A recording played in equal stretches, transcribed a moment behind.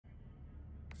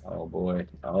Oh boy.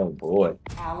 Oh boy.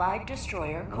 Allied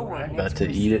destroyer coordinates About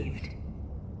to eat it. received.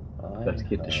 About to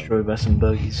get destroyed by some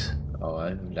buggies. Oh, I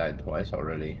have died twice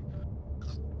already.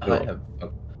 I Go. have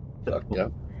fucked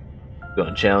up.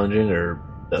 Going challenging or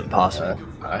possible?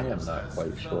 I am not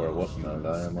quite sure what mode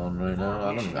I am on right now.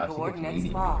 I don't know. I think it's Coordinates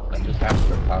medium. locked. I just have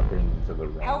to pop into the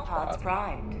wrong Hellpods spot.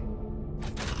 primed.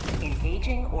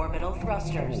 Engaging orbital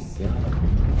thrusters. Oh, God.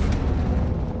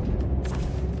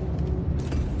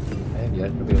 I have yet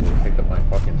to be able to pick up my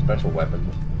fucking special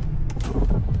weapons.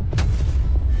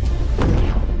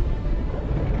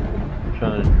 I'm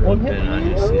trying to jump in. I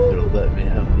need to see if it'll let me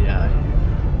have the eye.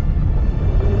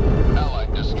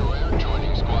 Allied destroyer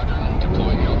joining squadron,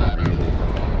 deploying Helldiver.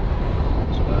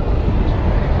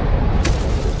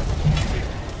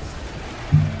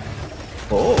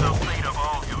 Oh. The fate of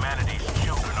all humanity's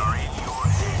children are in your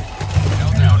hands.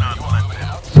 Helldiver, you are moving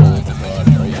outside the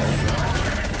mission area.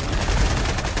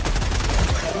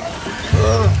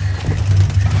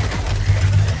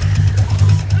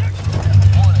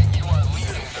 Warning, you are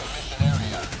leaving the mission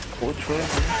area. Which one?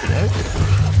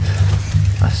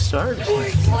 I started.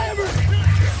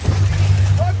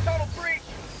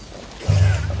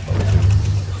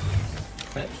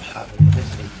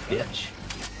 Bitch.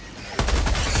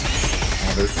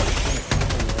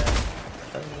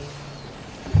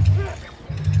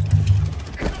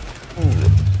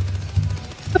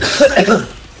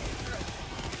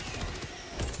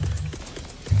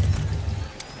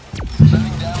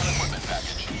 Setting down equipment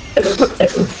package.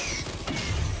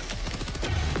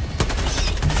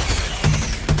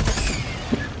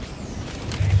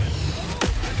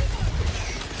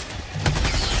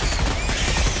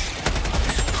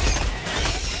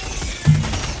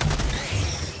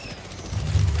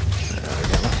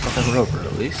 Fucking roper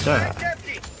at least. Alright.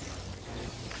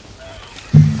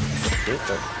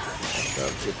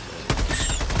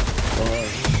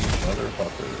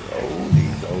 Motherfucker. Oh,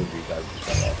 these guys just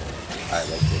fell off. I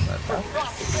like doing that.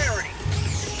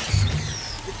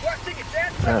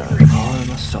 Alright, calling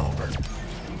my stalwart.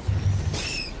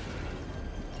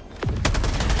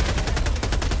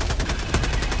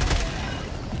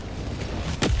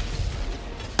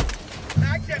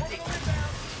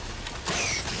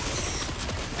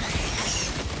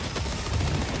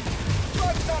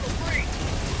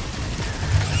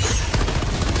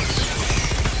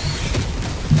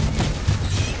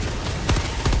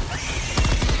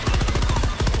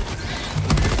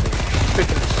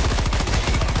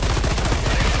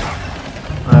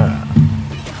 Alright.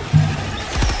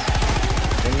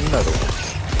 Another one.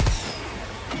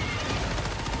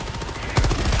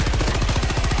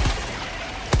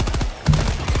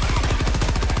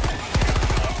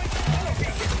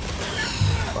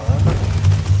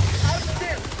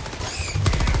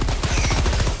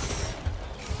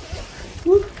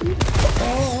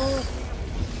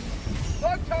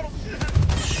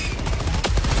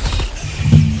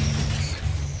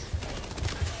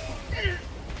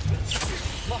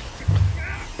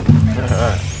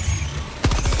 Alright.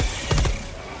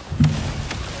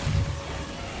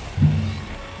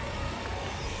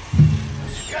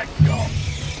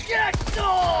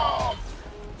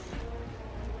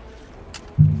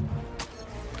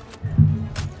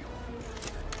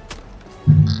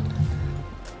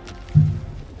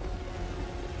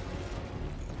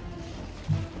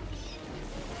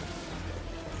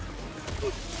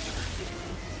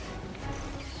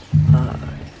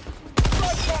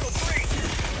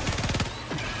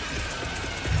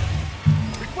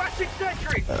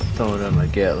 I'm throwing on my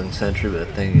Gatling Sentry, but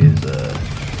the thing is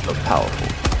so powerful.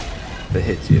 If it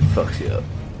hits you, it fucks you up.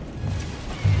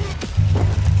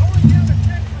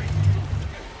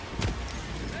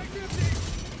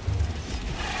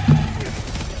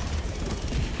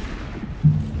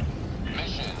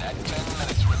 Mission at 10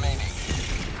 minutes remaining.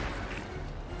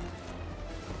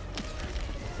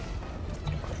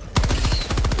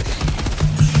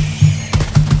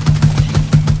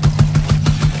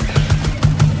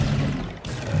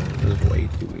 This is way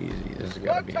too easy. This has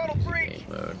got to be an easy game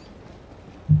mode.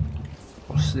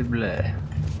 Possible.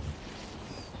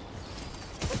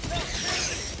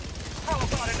 How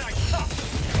about a nice cup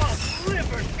of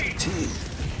liberty?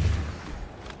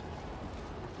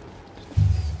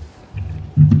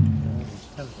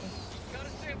 Got a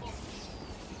sample.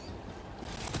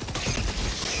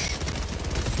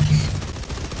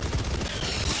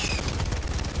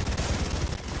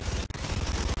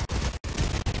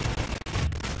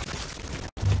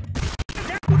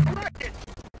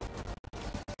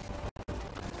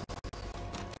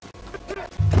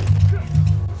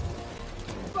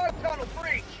 Tunnel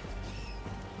breach!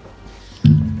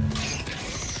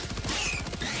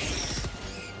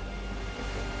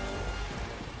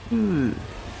 Hmm.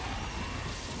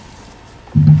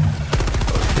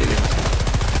 Oh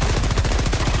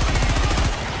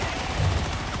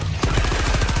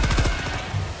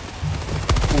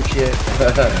shit.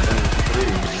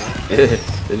 Yeah,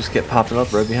 they just kept popping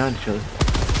up right behind each other.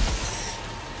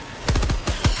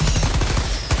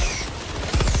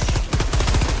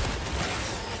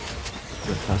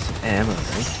 Good toss some ammo,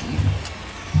 thank you.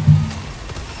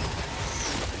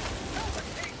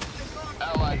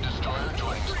 Allied destroyer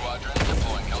joining squadron,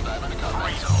 deploying Helldiver to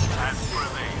combat zone. Has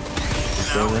prevailed.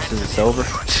 So this is over.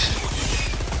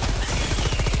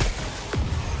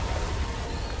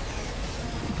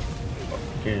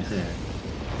 Here's it.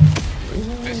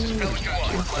 This is Pelican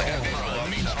 1. Flag visual on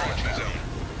the extraction zone.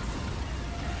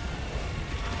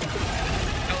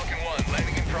 Pelican 1,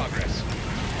 landing in progress.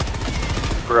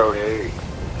 Brody.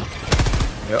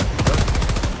 Yep.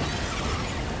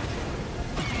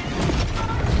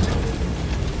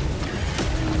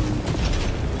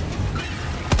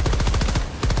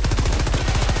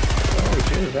 Oh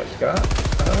shit, is that Scott?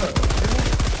 Oh,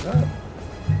 shit.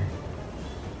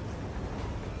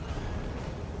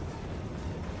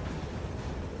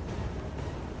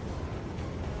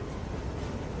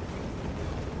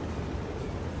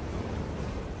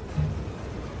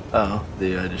 Oh,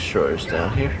 the destroyer's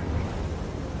down here.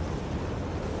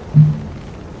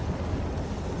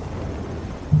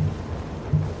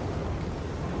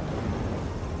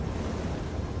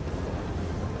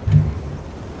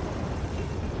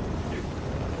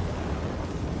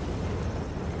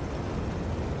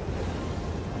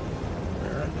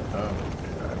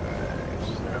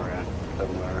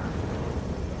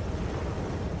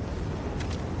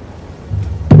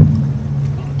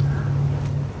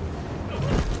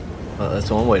 Well,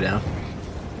 that's one way down.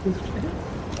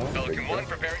 Pelican 1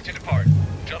 preparing to depart.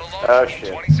 Shuttle launch Oh, in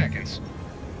shit. 20 seconds.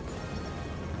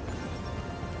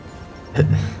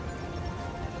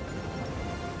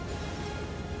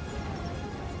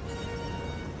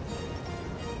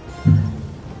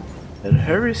 Better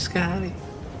hurry, Scotty.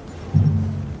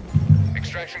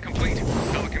 Extraction complete.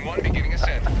 Pelican 1 beginning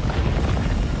ascent.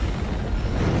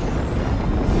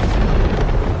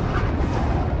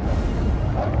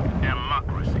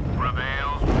 Democracy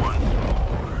prevails once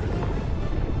more.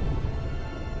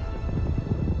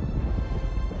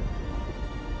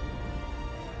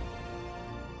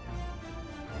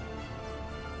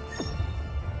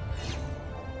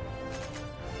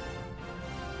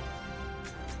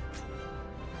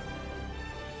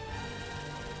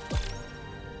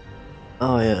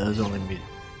 Oh yeah, there's only me.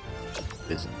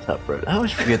 Is in top right. I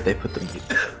always forget they put the meat.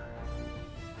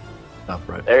 Top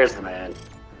right. There's the man.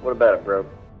 What about it, bro?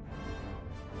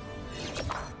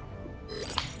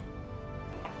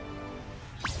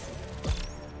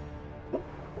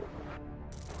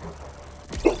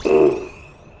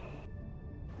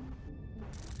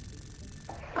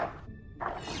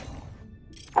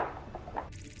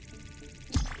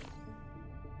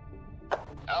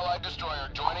 Allied destroyer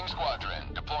joining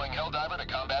squadron. Deploying Helldiver to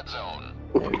combat zone.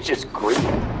 It's just great.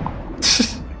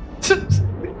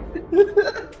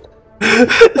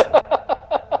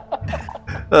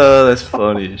 Oh, that's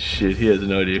funny as shit. He has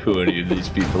no idea who any of these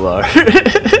people are.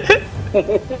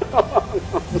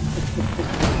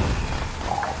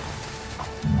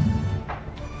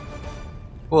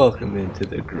 Welcome into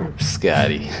the group,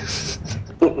 Scotty.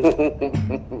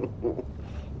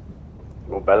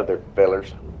 What about their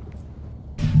fellers?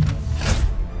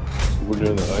 We're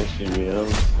doing the ICBM.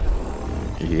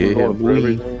 Yeah, We're going for boy.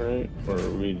 everything, right? Or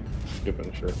are we skipping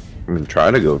a shirt? I'm gonna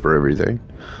try to go for everything.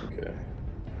 Okay.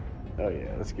 Oh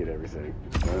yeah, let's get everything.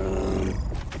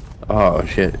 Oh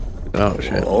shit. Oh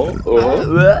shit. Oh. Whoa.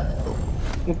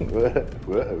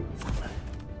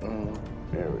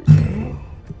 There we go.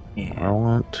 I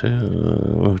want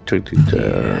to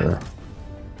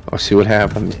I'll see what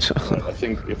happens. I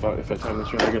think if I time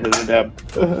this right, I can hit a dab.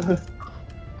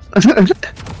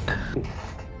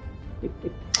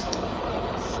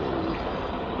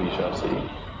 We shall see.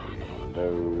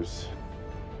 Those.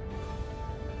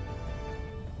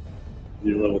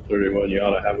 You're level 31, you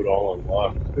ought to have it all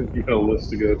unlocked. You got a list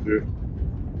to go through.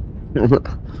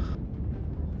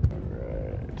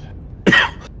 Alright.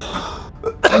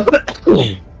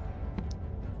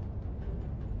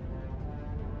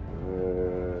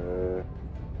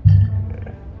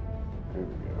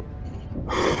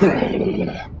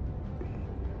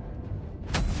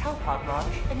 Hellpod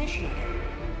launch initiated.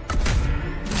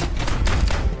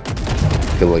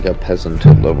 I feel like a peasant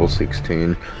at level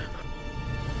 16.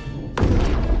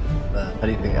 How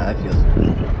do you think I feel?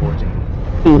 14.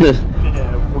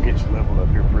 Yeah, we'll get you leveled up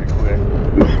here pretty quick.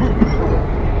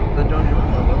 But don't even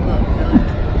level up,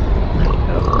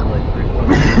 like 3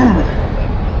 months.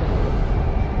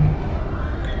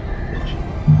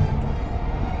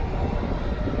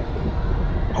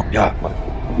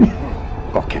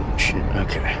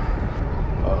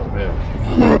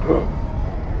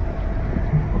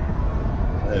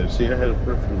 See, I had a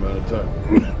perfect amount of time.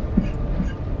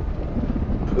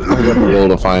 Roll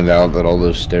to find out that all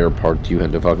those stair parts you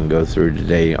had to fucking go through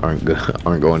today aren't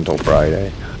going until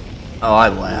Friday. Oh, I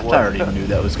laughed. I already knew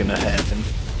that was gonna happen.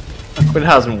 When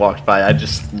Housen walked by, I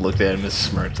just looked at him and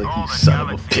smirked like, you son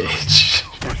of a bitch.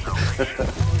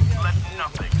 Let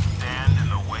nothing stand in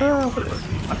the way of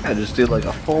liberty. I just did like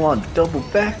a full-on double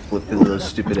backflip into those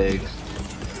stupid eggs.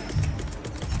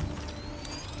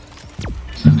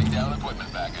 Sending down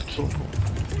equipment package.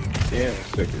 Damn,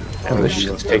 sticker. Yeah, this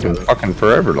shit's taking fucking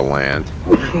forever to land.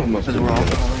 Because we're all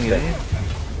calling it in.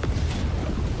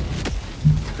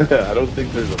 I don't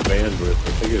think there's a bandwidth.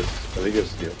 I think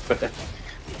it's the effect.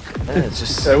 Yeah, it's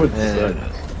just That would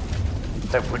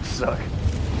That would suck.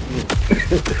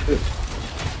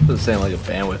 It doesn't sound like a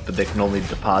bandwidth, but they can only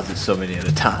deposit so many at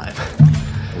a time.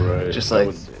 Right. Just that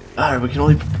like, alright, we can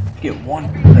only get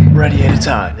one ready at a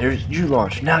time. There's you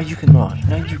launch. Now you can launch.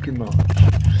 Now you can launch.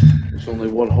 There's only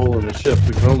one hole in the ship.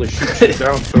 We can only shoot shit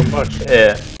down so much.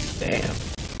 Yeah. Damn.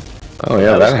 Oh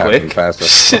yeah, that was happened quick. fast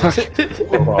as fuck.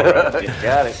 You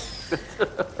got it.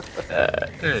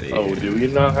 Oh, do we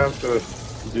not have to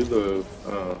do the?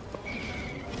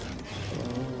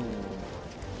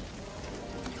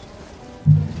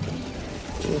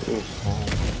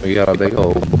 We got a big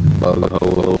old bug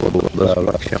hole.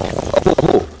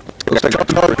 Looks like a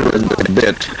charger in the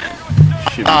bit.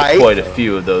 Should be quite a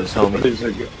few of those, homie. He's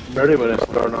like, ready when it's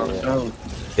starting on its own.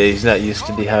 Yeah, he's not used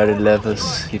to the harder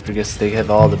levels. He forgets they have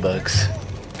all the bugs.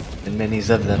 And many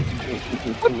of them.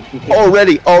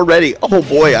 Already. Oh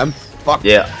boy, I'm fucked.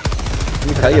 Yeah. Let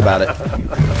me tell you about it.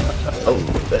 Oh,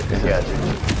 that Got you.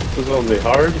 This is only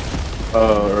hard,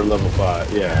 or level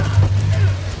 5. Yeah.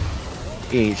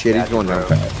 He ain't shit. He's going down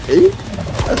fast. Hey,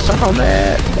 I saw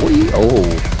that. Boy. Oh,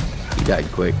 he died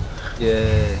quick.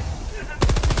 Yeah.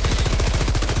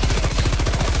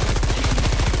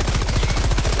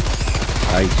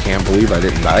 I can't believe I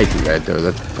didn't die through that though.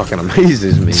 That fucking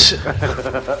amazes me.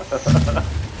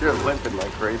 You're limping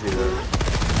like crazy though.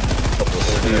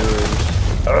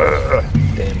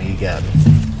 Damn, he got me.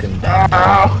 Couldn't die.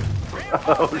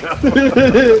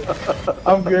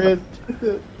 I'm good.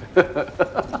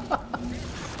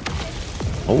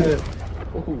 Oh,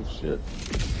 Oh shit.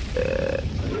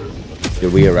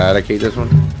 did we eradicate this one?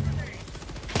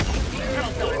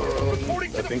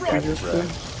 I think we just did.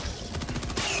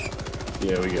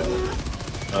 Yeah, we got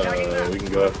it. We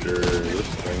can go after this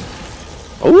thing.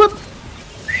 Oh, whoop.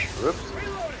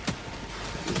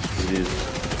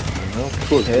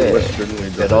 Okay.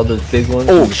 Got all those big ones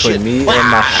Oh between shit. me and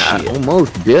my shit.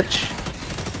 Almost, bitch.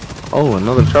 Oh,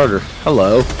 another charger.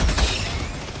 Hello.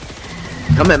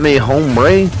 Come at me,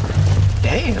 hombre.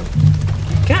 Damn.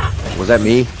 God. Was that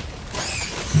me?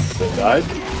 They died?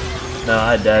 No,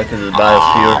 I died because of the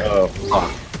biosphere.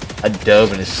 Oh, I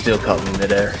dove and it still caught me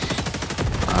midair.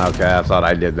 Okay, I thought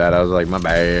I did that. I was like, my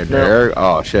bad. No. There.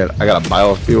 Oh shit, I got a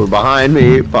biosphere behind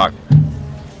me. Fuck.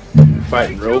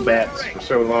 fighting robats for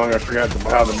so long, I forgot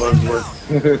how the bugs work.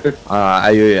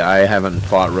 I haven't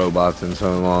fought robots in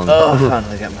so long. Oh,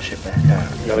 finally got my shit back.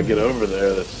 Alright. Gotta get over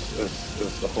there.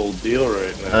 That's the whole deal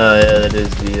right now. Oh yeah, that is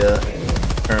the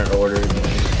current order.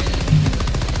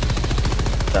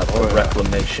 That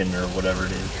reclamation or whatever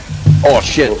it is. Oh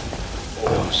shit.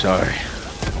 Oh, sorry.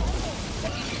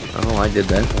 Oh, I did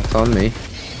that. That's on me.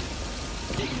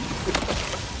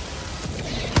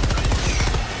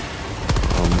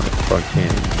 Oh my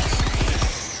fucking.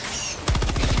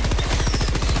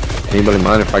 Anybody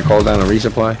mind if I call down a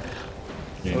resupply?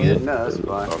 You good? No, that's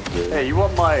fine. Hey, you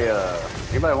want my,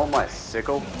 anybody want my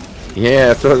sickle?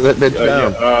 Yeah, throw that bitch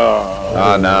down. Oh,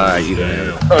 Oh, no, you don't have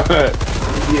it.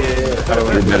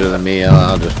 yeah. You're better than me.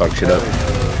 I'll just fuck shit up.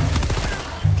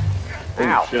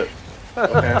 Ow. Shit.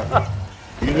 Okay.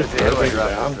 You just How do I throw things drop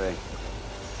down? this thing?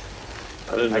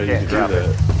 I didn't know I you can't could do drop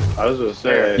that. I was gonna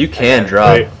say. You can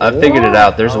drop. Wait, I figured it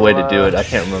out. There's a way to do it. I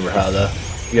can't remember how though.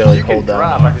 You gotta like You can hold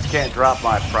drop, down. I just can't drop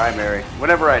my primary.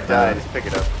 Whenever I die, I just pick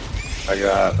it up.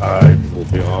 I will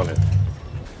be on it.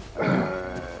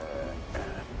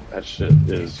 That shit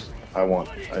is. I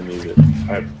need it.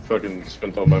 I fucking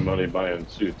spent all my money buying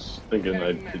suits, thinking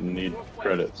I didn't need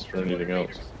credits for anything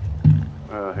else.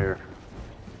 Oh, here.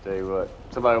 Tell you what.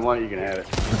 Somebody want it, you can have it.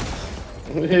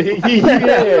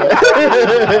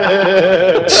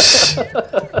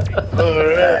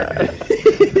 Alright.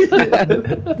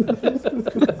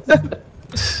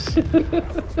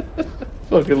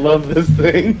 Fucking love this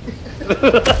thing.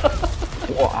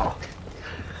 Wow.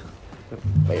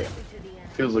 Man.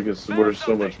 Feels like it's worth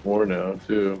so much more now,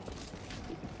 too.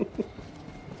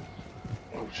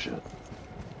 Oh shit.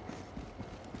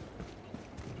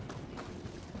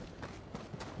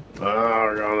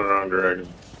 we're going the wrong direction.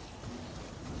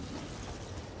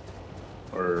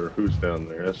 Or who's down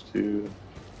there? S2?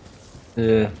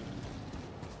 Yeah.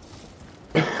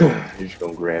 You're just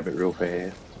gonna grab it real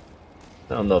fast.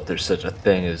 I don't know if there's such a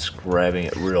thing as grabbing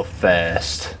it real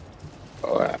fast.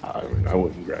 Oh, I mean, I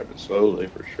wouldn't grab it slowly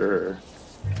for sure.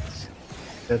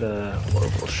 Got a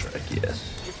orbital strike, yes.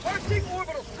 Requesting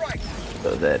orbital strike.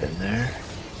 Throw that in there.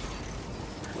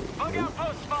 Bug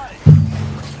outpost spotted.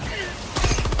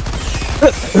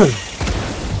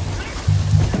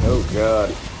 Oh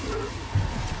god.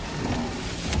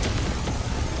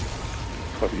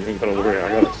 Oh, you ain't gonna worry, I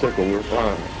got a sickle, we're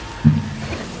fine.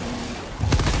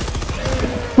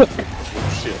 Oh,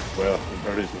 shit, well,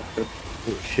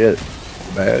 Oh, shit.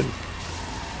 Bad.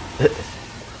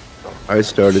 I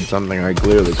started something I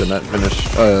clearly could not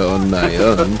finish on my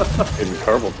own. in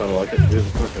carpal tunnel, I could do the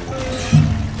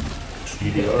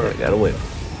fucking EDR. I gotta wait.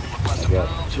 I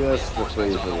got just the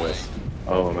thing for this.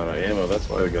 Oh, I'm out of ammo, that's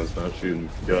why the gun's not shooting.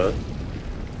 God.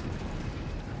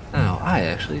 Oh, I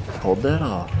actually pulled that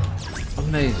off.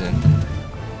 Amazing.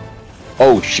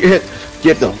 Oh shit!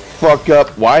 Get the fuck up!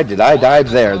 Why did I dive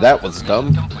there? That was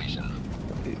dumb.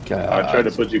 God. I tried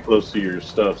to put you close to your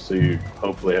stuff so you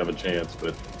hopefully have a chance,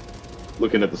 but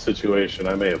looking at the situation,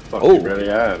 I may have fucked you ready.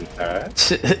 I am tired.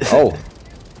 Oh.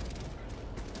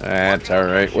 That's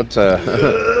alright. What's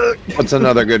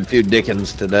another good few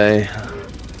Dickens today?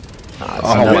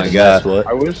 Oh my god.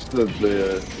 I wish that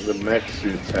the mech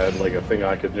suits had like a thing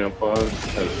I could jump on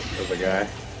as a guy.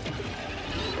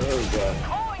 Oh god.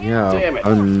 Yeah, Damn it.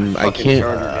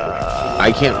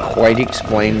 I can't quite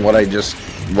explain what I just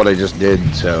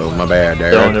did, so my bad,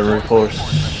 Don't Eric. reinforce.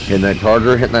 Hitting that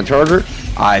charger,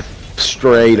 I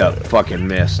straight up fucking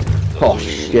missed. Oh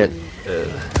shit.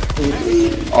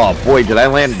 Oh boy, did I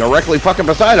land directly fucking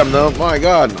beside him though? My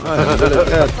god.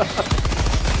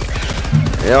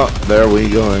 Yeah, there we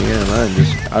go again.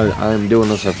 I'm doing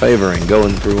us a favor and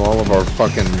going through all of our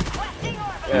fucking.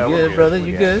 Yeah, You good, brother?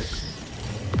 You good?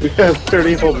 We have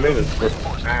 30 whole minutes.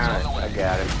 I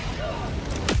got it.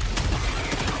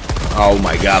 Oh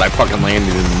my god, I fucking landed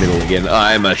in the middle again.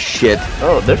 I'm a shit.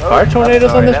 Oh, there's fire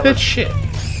tornadoes on this that bitch? was- Shit.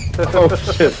 Oh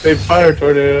shit, they fire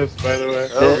tornadoes, by the way.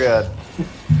 Oh god.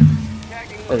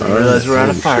 I didn't realize we're on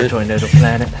a fire tornado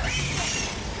planet.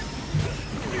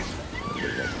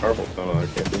 Carpal tunnel, I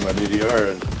can't do my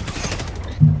DDR.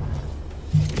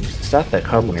 Stop that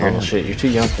carpal tunnel shit. You're too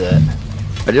young for that.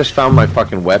 I just found my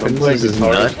fucking weapons. Playing This is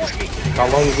guitar. nuts. How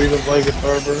long have we been playing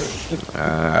guitar, bro?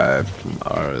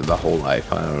 The whole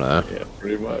life, I don't know. Yeah,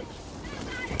 pretty much.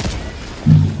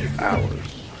 Hours.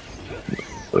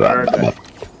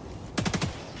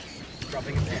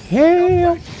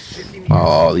 Hell.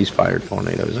 Oh, these fire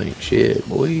tornadoes ain't shit,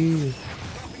 boy.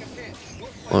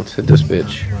 Let's hit this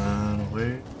bitch.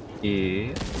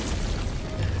 Yeah.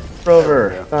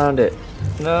 Rover, found it.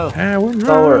 No.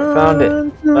 Forward, Found it.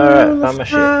 Alright, found my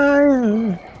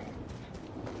shit.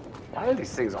 Why do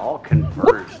these things all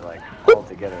converge like all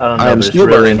together? I don't know, I'm but it's still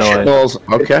really burning annoying.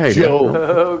 shitballs. Okay.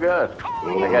 Oh god.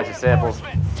 I got your samples.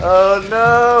 Oh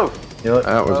no! You know what?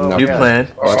 That was Oh, New nothing. plan.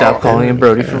 Stop calling him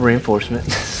Brody for reinforcement.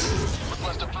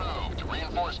 Request approved.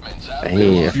 Reinforcements have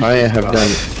Hey, if I have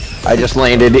done. I just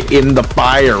landed in the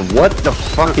fire. What the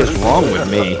fuck is wrong with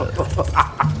me?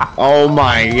 Oh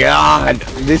my god.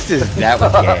 That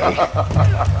was gay.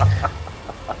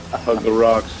 Hug the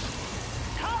rocks.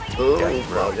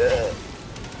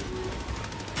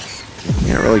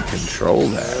 Can't really control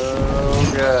that.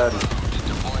 Oh god.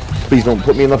 Please don't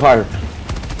put me in the fire.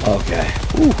 Okay.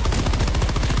 Ooh.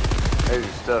 There's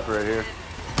your stuff right here.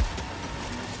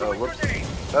 Oh, whoops.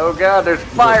 Oh god, there's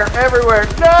fire everywhere!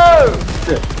 No!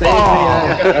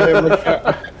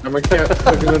 I'm a cat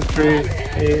stuck in a tree.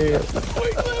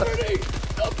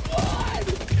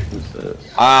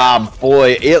 Ah,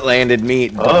 boy, it landed me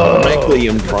directly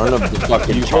in front of the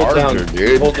fucking Hold charger, down,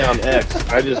 dude. hold down X.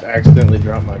 I just accidentally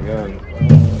dropped my gun.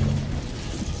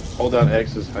 Hold down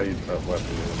X is how you drop weapons.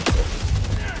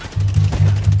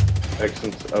 X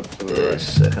is up to the right.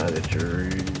 Set how to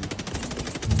tree.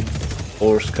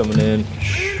 Horse coming in.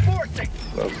 Reinforcing.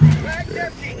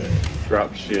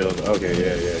 Drop shield. Okay,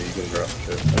 yeah, you can drop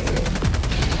shit.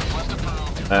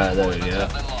 Ah, there we go.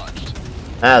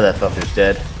 Ah, that fucker's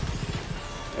dead.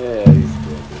 Yeah, he's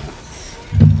dead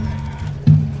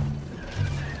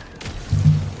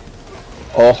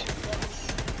Oh.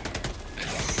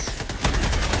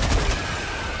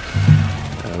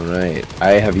 Alright.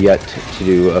 I have yet to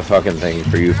do a fucking thing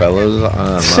for you fellas.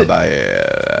 My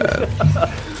bad.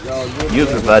 You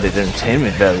provided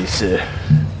entertainment value, sir.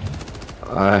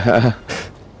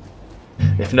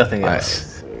 If nothing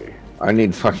else. I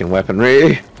need fucking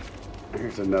weaponry.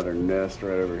 Here's another nest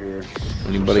right over here.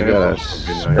 Anybody got a I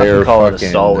spare can call it a fucking,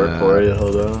 stalwart for you.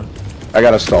 Hold on. I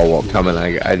got a stalwart coming.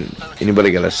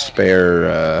 Anybody got a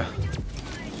spare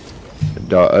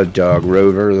a dog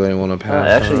rover they want to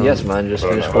pass? Actually, on? yes, mine just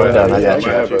finished going down. I got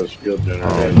I have you. a shield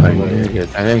generator.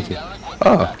 Thank you.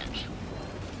 Oh,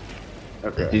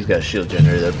 Okay. If he's got a shield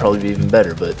generator, that'd probably be even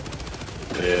better. But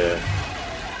Yeah.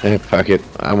 hey, fuck it.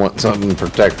 I want something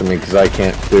protecting me because I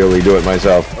can't clearly do it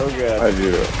myself. Oh god. I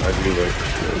do like the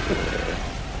shield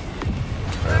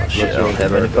generator. shit, I don't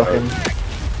have any fucking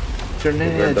Their dog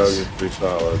grenades. is pretty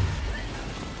solid.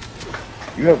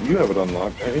 You have it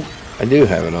unlocked, don't you? I do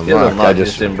have it Yeah, unlocked. I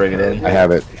just didn't bring it in. I have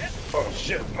it. Oh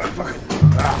shit! My fucking.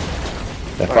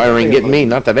 That fire ain't getting me.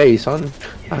 Not today, son.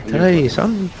 Not today,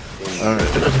 son.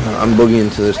 I'm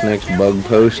boogieing to this next bug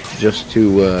post just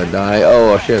to die.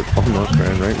 Oh shit! Almost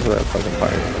ran right into that fucking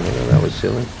fire. That was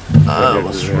silly. I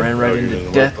almost ran right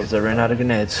into death because I ran out of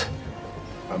grenades.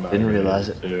 Didn't realize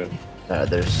it. Yeah.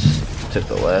 Took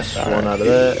the last one out of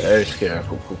that. There's scare.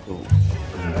 Cool.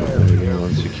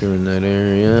 I'm securing that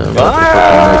area. I'm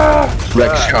about to fucking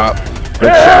wreck shop.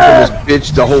 Wreck shop in this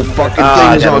bitch. The whole fucking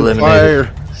I thing's got on eliminated.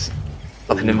 fire.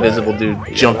 Fucking invisible dude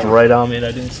jumped right on me and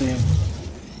I didn't see him.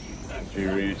 You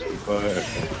reach the fire.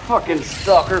 Fucking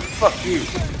stalker, fuck you.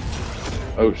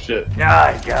 Oh shit!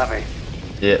 Ah, he got me.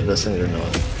 Yeah, those things are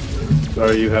annoying.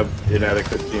 Sorry, you have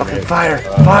inadequate teammates. Fire!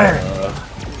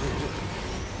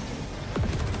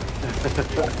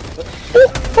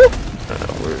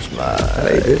 Where's my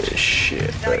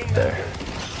shit right there?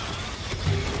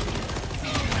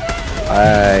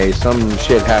 Some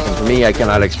shit happened to me I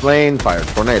cannot explain. Fire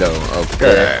tornado.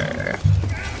 Okay.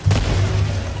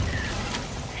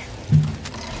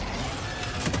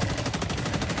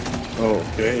 Oh,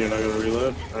 okay, you're not gonna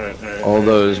reload. All right.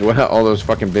 All those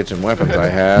fucking bitch and weapons I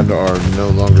had are no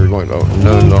longer going to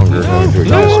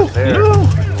exist.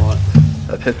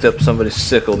 I picked up somebody's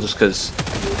sickle just because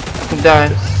I'm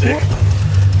dying.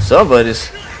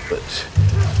 Somebody's, but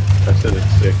I said it's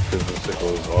sick because the sickle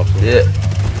is awesome. yeah,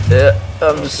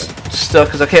 I'm just stuck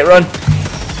because I can't run.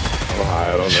 Oh,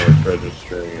 I don't know if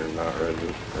registering or not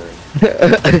registering.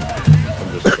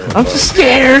 I'm just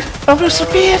scared. I'm just a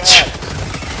bitch.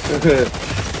 I'm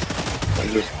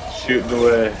just shooting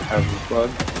away, having fun.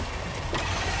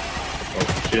 Oh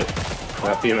shit!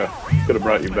 Athena, could have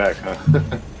brought you back, huh?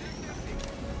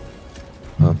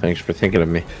 Oh, thanks for thinking of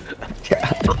me. We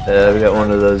got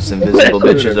one of those invisible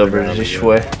bitches over this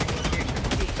way.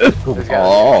 There's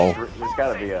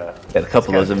gotta be a. Got a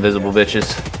couple of those invisible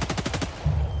bitches.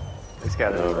 There's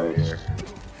gotta be right here.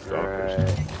 Right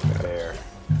there.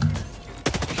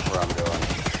 Where I'm going.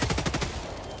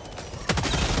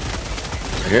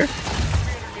 Here?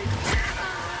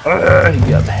 He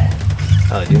got me.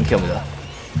 Oh, he didn't kill me though.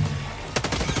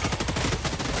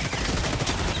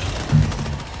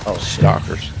 Oh,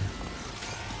 Stalkers.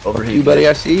 over You here. buddy,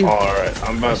 I see you. Alright,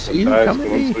 I'm about See to you die, so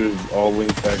coming once in. we've all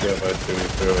linked back up, I assume we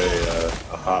throw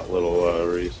a hot little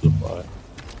resupply.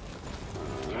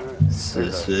 This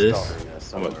is.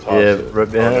 I'm gonna toss Yeah, it.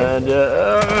 right behind you.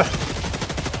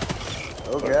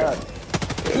 Oh god.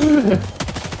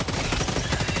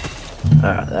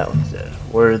 Alright, that one's dead.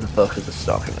 Where the fuck is the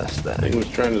stalker nest He thing? was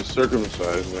trying to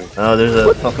circumcise me. Oh, there's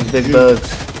a fucking big bugs.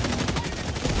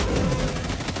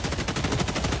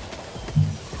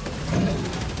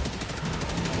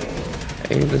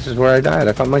 Hey, this is where I died.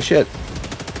 I found my shit.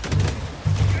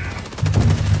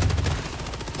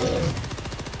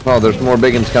 Oh, there's more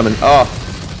big ones coming. Oh,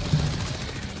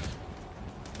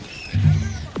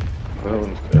 That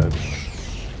one's dead.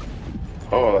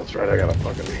 Oh, that's right, I got a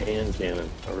fucking hand cannon.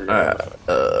 I forgot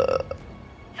about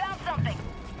it.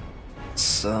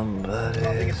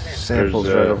 Somebody. Samples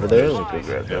right over there. We could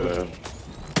grab Yeah, those.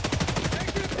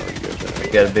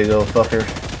 you Got a big old fucker.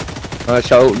 I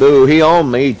so do. He on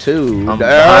me too. I'm Dog.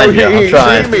 behind you. I'm He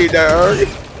trying. See me, dog.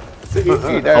 See me, I'm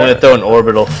dog. gonna throw an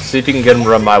orbital. See if you can get him to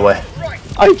run my way.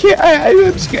 I can't.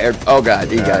 I'm scared. Oh god,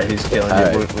 he got. Alright, he's killing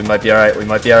Alright. you. We might be alright. We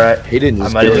might be alright. He didn't. I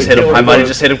Just might have kill just me. hit him. I might have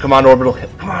just hit him. Come on, orbital.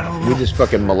 Come on, He orbital. just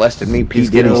fucking molested me, P He's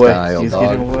Diddy getting away. style, He's dog.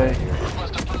 getting away.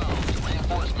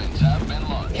 Reinforcements have been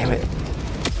launched. Damn it.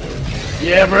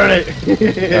 Yeah, Brody!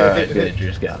 Alright, good. You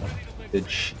just got him. Good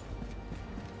shit.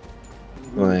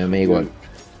 Well, yeah, me what?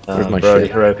 Where's my Brody,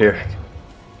 shit? right up here.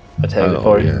 I tagged it Oh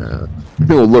for you. yeah.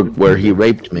 Oh look where he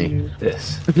raped me.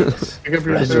 This. Pick up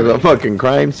your This is a fucking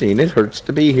crime scene. It hurts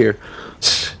to be here.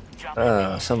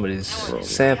 Somebody's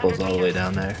samples all the way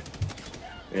down there.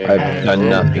 I've done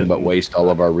nothing but waste all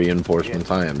of our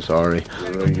reinforcements. I am sorry.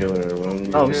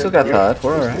 Oh, we still got 5.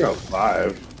 We're alright. We got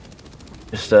 5.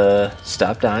 Just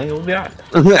stop dying and we'll be alright.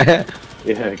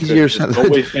 Yeah, Easier don't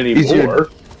waste any easier- more.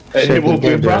 Hey, it won't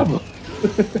be a problem.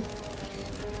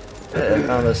 I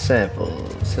found the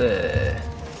samples. Hey.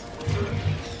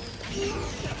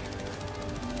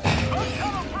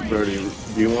 Brody,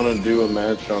 do you want to do a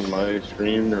match on my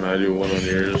stream and I do one on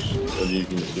yours so you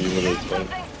can see what it's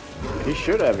like? He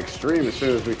should have extreme as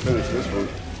soon as we finish this one.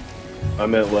 I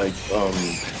meant like,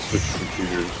 switch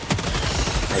computers.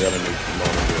 I gotta make some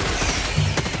monitors.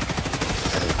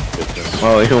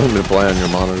 Oh, you want me to play on your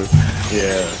monitor?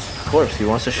 Yeah. Of course, he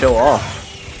wants to show off.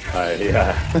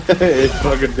 Yeah. It's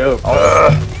fucking dope.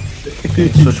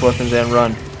 Switch weapons and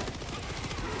run.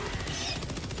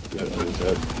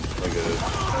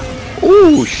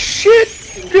 Ooh,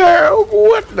 shit, girl,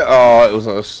 what the? Oh, it was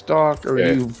a stalker,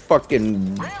 Yeah. you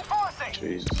fucking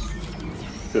Jesus.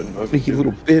 Couldn't hook sneaky it.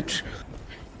 little bitch.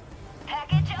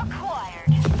 Package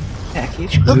acquired.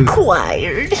 Package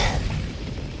acquired.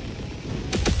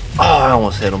 Oh, I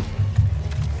almost hit him.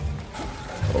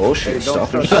 Oh Hey, shit, don't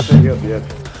start stalkers. that thing up yet.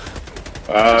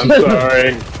 I'm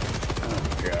sorry.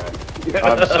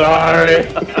 I'm sorry.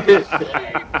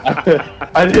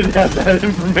 I didn't have that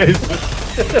information.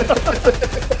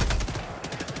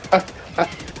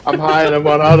 I'm high and I'm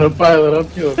on autopilot. I'm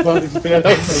feeling funny, man.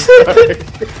 I'm so sorry.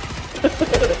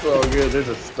 It's all good. There's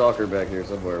a stalker back here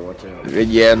somewhere. Watch out.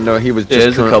 Yeah, no, he was Yeah, just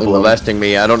there's a currently couple of 'em. molesting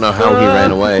me. I don't know how he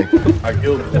ran away. I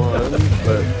killed one,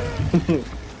 but.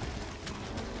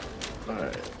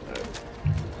 Alright.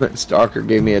 That stalker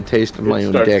gave me a taste of my It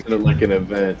own starts dick. like an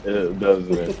event,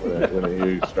 doesn't it? When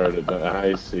you started.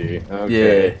 I see.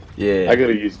 Okay. Yeah, yeah. I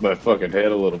gotta use my fucking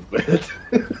head a little bit.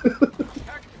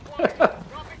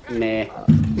 Nah.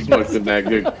 Smoking that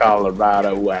good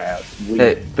Colorado ass weed.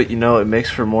 Hey, but you know, it makes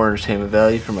for more entertainment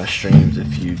value for my streams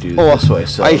if you do Oh, this way.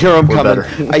 So I hear him we're coming.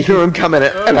 better. I hear him coming,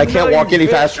 and I can't walk any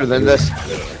faster than this.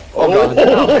 Oh god!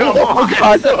 Oh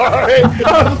god! Sorry.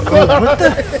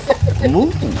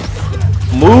 Move,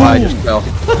 I move. just fell.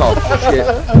 Oh shit!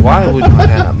 Why would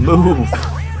I not move?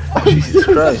 Jesus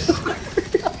Christ!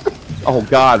 Oh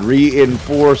god!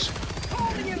 Reinforce.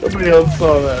 Nobody else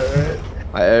saw that,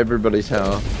 right? Everybody's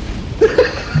how.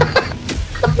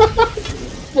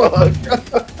 Fuck.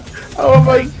 How am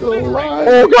I still alive?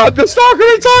 Oh god! The stalker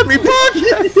is on me!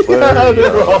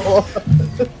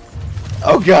 Fuck!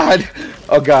 Oh god!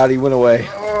 Oh god! He went away.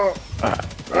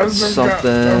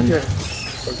 Something. Okay.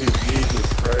 Fucking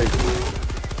Jesus Christ.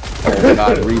 Oh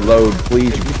god! Reload,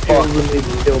 please. You Kill fuck. me,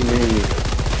 kill me.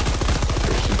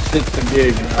 It's the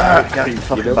gig. Got the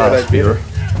fucking biosphere.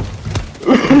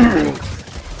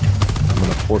 I'm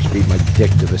gonna force feed my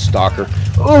dick to the stalker.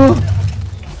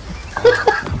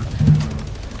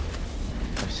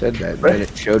 I said that, and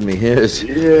it showed me his.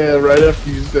 Yeah, right after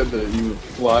you said that, you were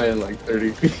flying like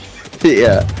 30 feet.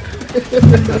 Yeah.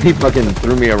 He fucking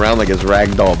threw me around like his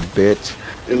ragdoll bitch.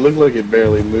 It looked like it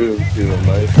barely moved, too, on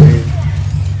my screen.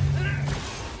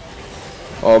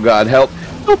 Oh god, help.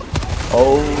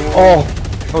 Oh,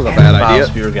 That was a bad idea.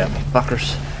 biosphere got me,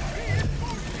 fuckers.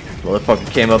 Motherfucker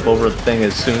came up over the thing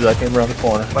as soon as I came around the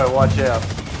corner. Might watch out.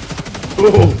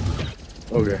 Oh.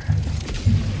 Okay.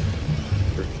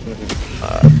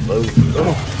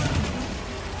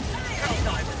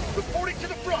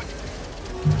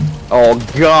 Oh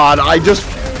god, I just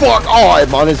fuck. Oh,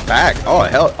 I'm on his back. Oh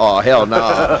hell no.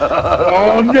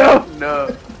 Oh no! No.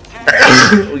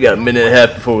 We got a minute and a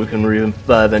half before we can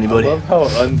revive I anybody. love how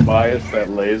unbiased that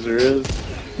laser is.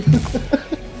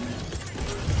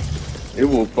 It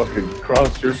will fucking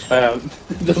cross your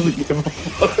path. It doesn't give a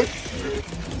fuck.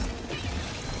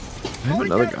 I have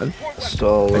another gun.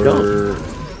 Stalwart.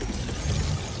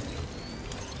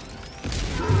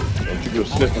 Don't you go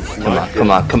sniffing some my shit.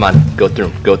 Come on. Go through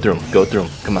him.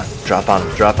 Come on. Drop on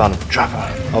him.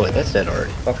 Oh wait, that's dead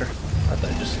already. Fucker. I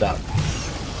thought it just stopped.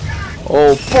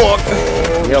 Oh fuck.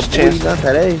 Yeah, there's chance. boy, not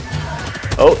that A.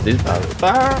 Oh, these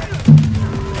fire.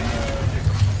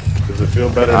 Does it feel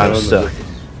better I'm knowing stuck.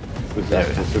 that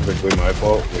this is specifically my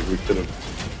fault? Like we could have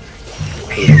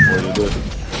avoided it.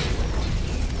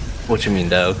 What you mean,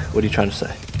 Doug? What are you trying to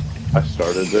say? I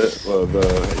started it,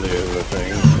 the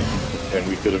thing, and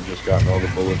we could have just gotten all the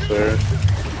bullets there,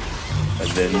 and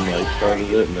then like started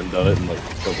it, and then done it in like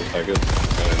a couple seconds.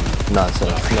 And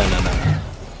Nonsense.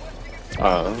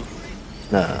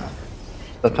 No. uh,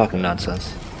 Stop talking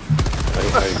nonsense.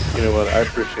 you know what? I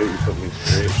appreciate you putting me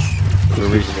straight. The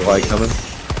resupply coming.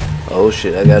 Oh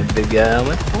shit, I got a big guy on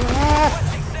me.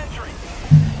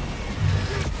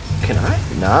 Can I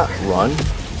not run?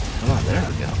 Come on, there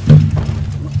we go.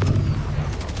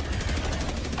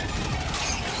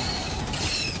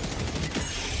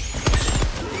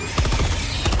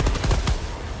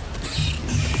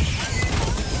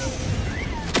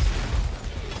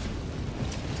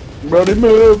 Brody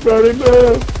move!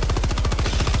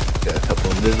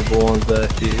 couple invisible ones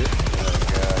back here.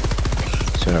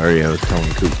 Sorry, I was telling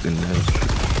Coop and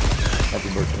Happy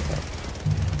birthday, Tom.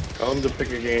 Tell him to pick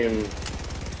a game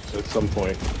at some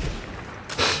point.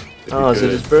 Oh, is it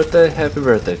his birthday? Happy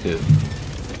birthday, Coop.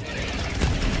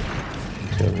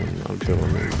 I'm killing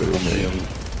everybody.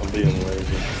 I'm being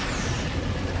lazy.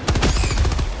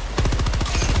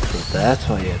 So that's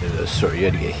why you had to do this story. You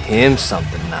had to get him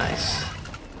something nice.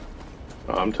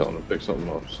 I'm telling him to pick something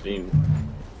off Steam.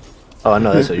 Oh, I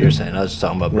know that's what you're saying. I was just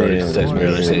talking about Brody. Yeah, Text me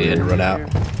earlier saying he had to run out.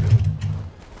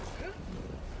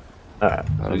 Alright,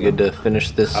 we good to finish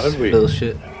this How did we- little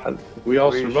shit? We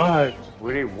all survived.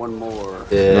 We need one more.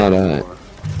 Yeah. Not I.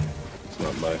 It's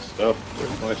not my stuff.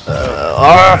 Where's my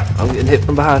stuff? I'm getting hit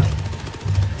from behind.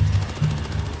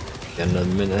 Got another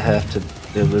minute and a half to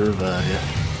be able to revive you.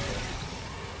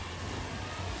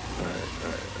 Alright.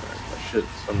 My shit's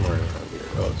somewhere around here.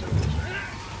 Oh, it's in this.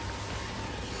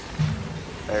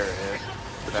 There it is.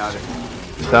 Found it.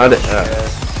 Found it.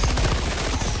 Alright.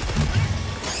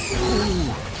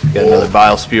 Got another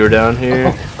bile spewer down here.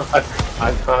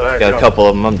 I thought I Got a couple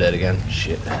of them. I'm dead again.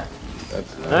 Shit.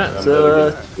 That's not, Alright, I'm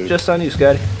so better than just on you,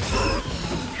 Scotty.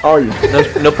 How are you?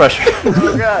 No pressure.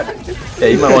 Oh god. Yeah,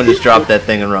 you might want to just drop that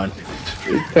thing and run.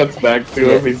 He cuts back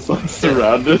to him. He's like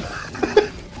surrounded.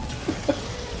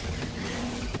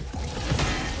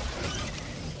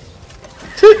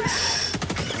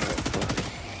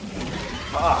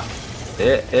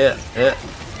 Yeah.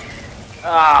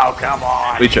 Oh, come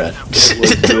on. We tried.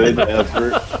 Was good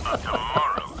effort.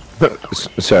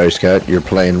 Sorry, Scott. You're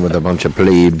playing with a bunch of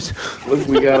plebes. Look,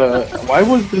 we gotta. Why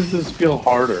does this feel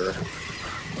harder?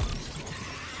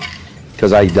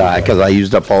 Cause I died. Cause I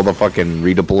used up all the fucking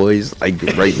redeploys like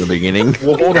right in the beginning.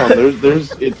 Well, hold on. There's.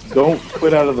 Don't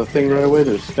quit out of the thing right away.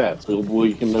 There's stats.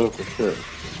 We can know for sure.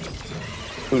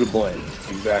 Who to blame?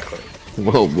 Exactly.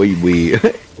 Well, we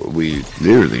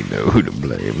literally know who to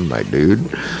blame, my dude.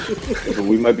 But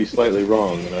we might be slightly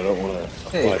wrong, and I don't want to.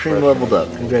 Hey, Cream leveled up.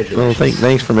 Congratulations. Well,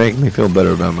 thanks for making me feel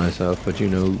better about myself. But you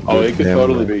know. Oh, it could damn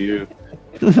totally well. be you.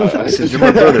 Since you're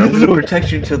my brother, I'm gonna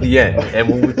protect you until the end, and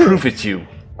when we prove it's you,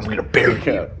 I'm gonna bury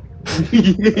you.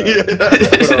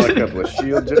 Put on a couple of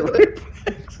shield generators.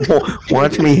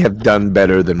 Watch me have done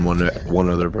better than one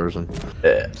other person.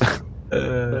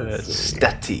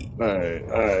 Statty. Alright.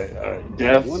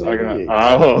 Deaths, I got.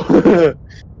 Oh.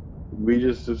 We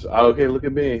just. Okay, look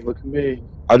at me. Look at me.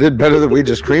 I did better than we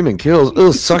just creaming kills.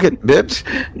 Oh, suck it, bitch.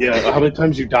 Yeah, how many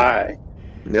times you die?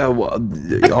 Yeah, well, all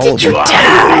Did you of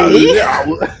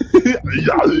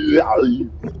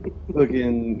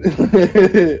Fucking.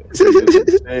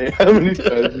 How many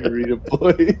times you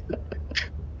redeploy?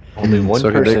 Only one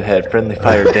Suck a person dick. had friendly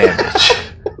fire damage.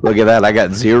 Look at that. I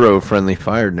got 0 friendly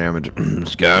fire damage.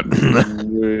 Scott.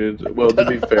 Well, to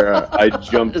be fair, I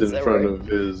jumped in front of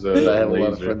his I have a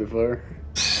lot of laser. friendly fire.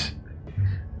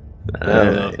 I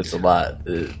don't know if it's a lot.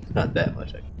 It's not that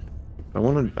much. I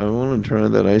want to try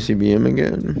that ICBM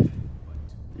again.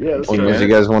 Yeah, let's Okay. try Unless it.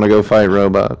 you guys want to go fight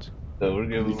robots. So we're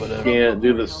good with whatever. Can't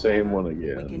do the same one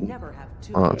again.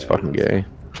 Oh, it's fucking gay.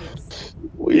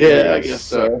 Well, yeah, I guess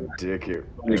so. Dick here.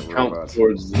 It counts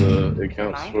towards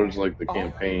like the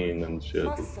campaign and shit.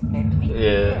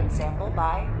 Yeah.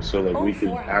 So like we could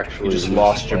actually. You just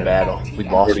lost your battle. We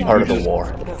lost part of the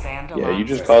war. Yeah, you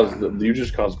just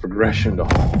caused progression to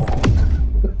halt.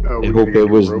 Oh, I we hope can get it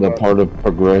was a the robot. part of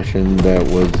progression that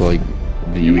was like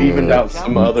the You evened out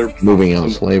some other moving out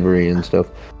slavery and stuff.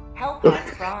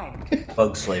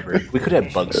 Bug slavery. We could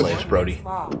have bug slaves, Brody.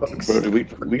 Brody,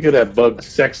 we could have bug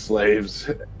sex slaves.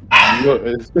 You've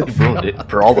ruined it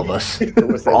for all of us.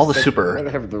 What's For all that the sex- Super I'd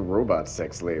Earth. have the robot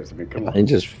sex slaves. I mean, come on. I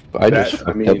just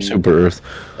fucked mean- up Super Earth.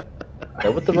 Is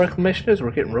that what the reclamation is?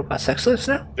 We're getting robot sex slaves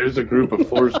now? There's a group of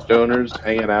forced donors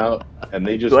hanging out, and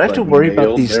they just. Do I have to like, worry about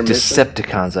nailed these their mission,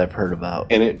 Decepticons I've heard about?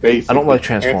 And it basically I don't like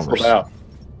canceled Transformers. out.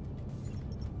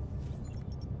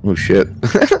 Oh shit.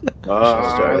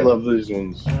 I love these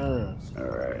ones.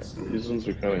 Alright. These ones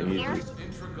are kind of easy.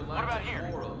 What about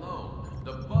here? Oh,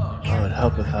 it'd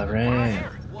help if I ran.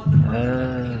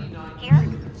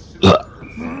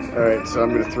 Alright, so I'm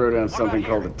going to throw down something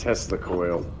called a Tesla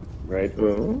coil, right?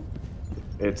 Uh-huh.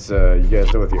 It's, you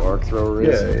guys know what the arc thrower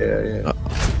is? Yeah.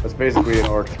 It's basically an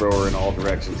arc thrower in all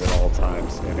directions at all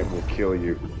times, and it will kill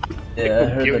you. Yeah, I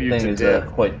heard Kill that you thing to is death.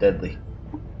 quite deadly.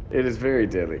 It is very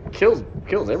deadly. Kills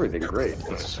everything great.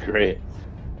 This is great.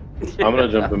 I'm gonna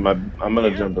jump in my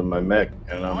mech,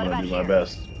 and I'm gonna do my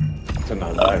best to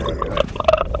not die right away.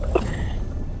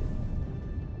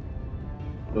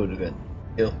 Go to bed.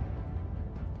 Kill.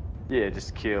 Yeah,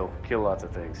 just kill lots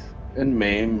of things. And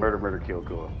maim, Murder,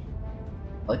 kill.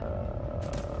 Like?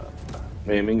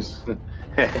 maimings.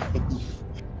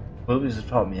 Movies have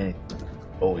taught me anything.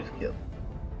 Always kill.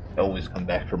 Always come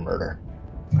back for murder.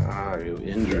 Ah, you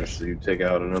injure, so you take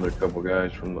out another couple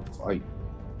guys from the fight.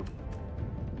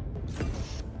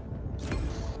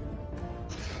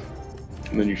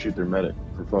 And then you shoot their medic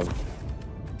for fun.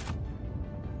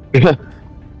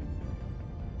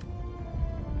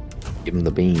 Give him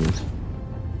the beans.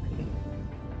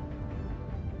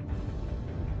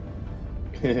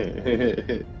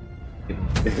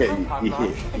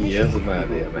 He has an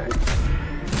idea, man.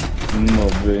 No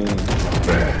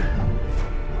beans.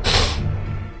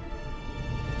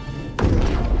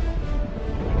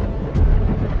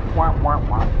 Wow, wow,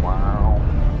 wow, wow.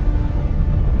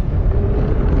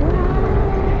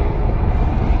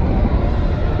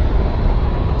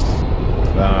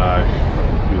 Ah,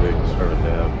 too late to start a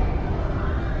dab.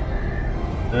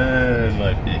 It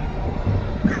might be.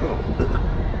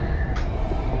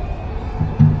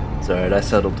 It's alright, I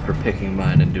settled for picking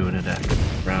mine and doing it after the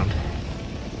round.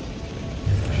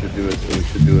 We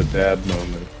should do a dab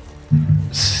moment.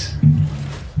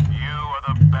 You are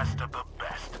the best of the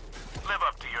best. Live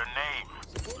up to your name.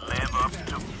 Live up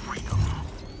to freedom.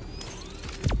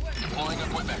 Deploying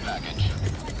equipment package.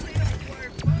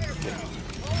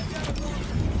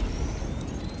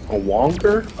 A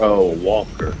wonker? Oh,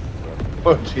 walker.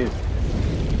 Oh, jeez.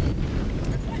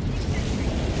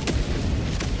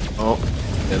 Oh,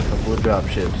 got a couple of drop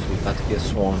ships. We about to get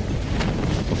swarmed.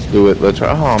 Let's do it. Let's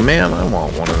try. Oh man, I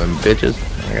want one of them bitches.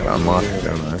 I gotta unlock it,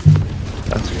 don't I?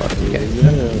 That's fucking Yeah,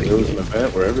 gay. there was an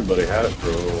event where everybody had it for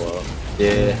a little while.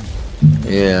 Yeah,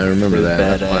 Yeah, I remember they were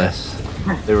that. That's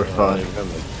badass. They were fun.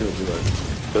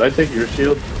 Did I take your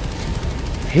shield?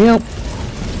 why- Help!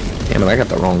 Damn it, I got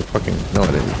the wrong fucking. No,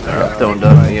 I didn't. Throwing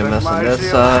up EMS on that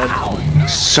side.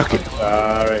 Suck it,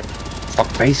 Alright. fuck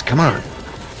face. Come on.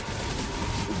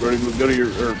 Ready to go to your.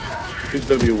 Who's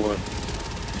W1?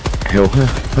 Hell,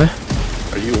 huh?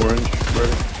 Are you orange,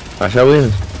 Brady? I shall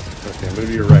win. Okay, move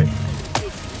to your right.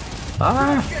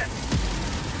 Ah!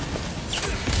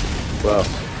 Well,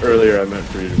 earlier I meant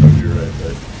for you to move to your right,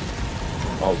 but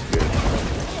all's good.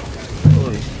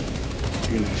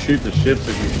 You can shoot the ships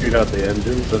if you shoot out the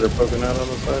engines that are poking out on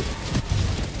the side.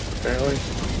 Apparently.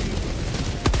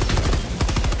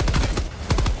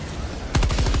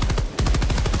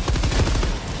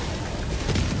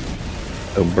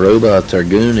 Oh, robots are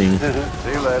gooning.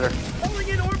 See you later.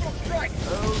 Orbital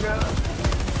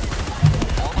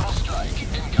strike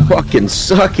incoming. Fucking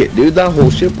suck it, dude. That whole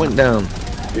ship went down.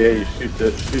 Yeah, you shoot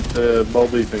the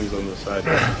bulby things on the side.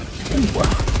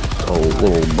 Oh,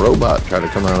 little robot tried to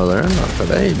come out of there. Not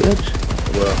today, bitch.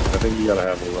 Well, I think you gotta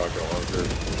have a rocket launcher.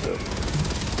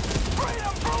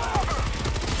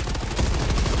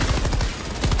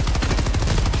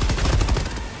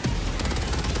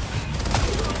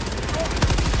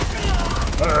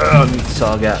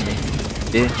 Saw got me.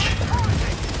 Bitch.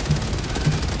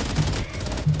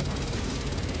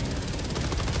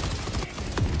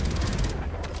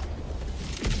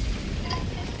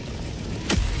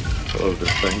 Oh,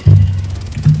 this thing.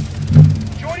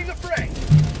 Joining the fray.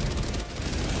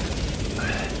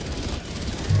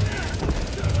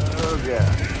 Oh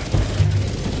god.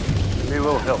 Need a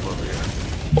little help over here.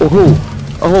 Oh,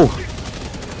 oh.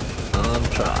 I'm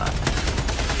trying.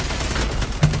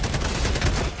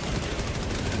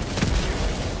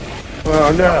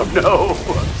 Oh no! No!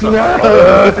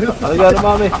 I got him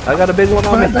on me. I got a big one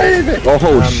on me.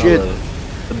 Oh, I'm shit.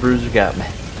 The bruiser got me.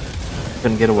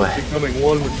 Couldn't get away. Becoming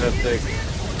one with that thing.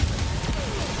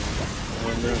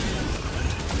 Oh no.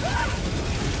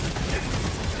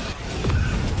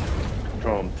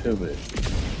 Draw him to me.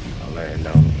 I'll land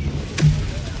on him.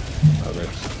 Oh,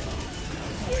 that's...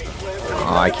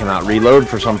 Oh, I cannot reload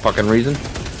for some fucking reason.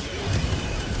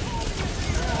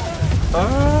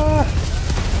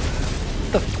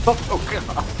 What the fuck? Oh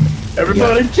god.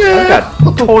 Everybody, I check! got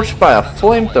torched by a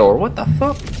flamethrower. What the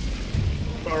fuck?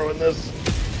 Borrowing this.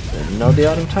 Didn't know the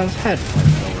Autumn Times had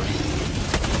flamethrowers.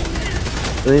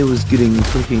 They was getting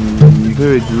freaking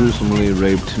very gruesomely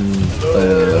raped in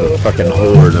a fucking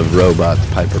horde of robots,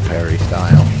 Piper Perry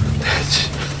style.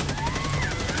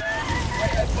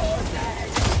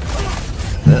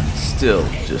 That's still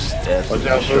just Watch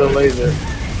out for the laser.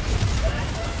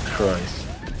 Christ.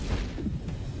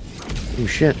 Oh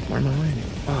shit, where am I landing?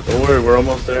 Don't worry, we're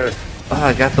almost there. Oh,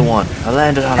 I got the one. I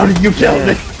landed on How it. did you tell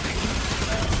me?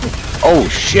 Oh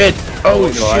shit!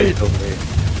 Oh no, I shit! told me.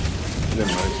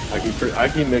 Never mind. I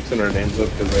keep mixing our names up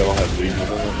because they all have Weejus in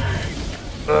them.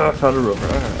 I found a rover.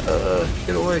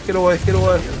 Get away, get away, get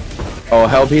away. Oh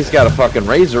help, he's got a fucking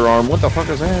razor arm. What the fuck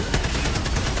is that?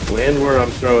 Land where I'm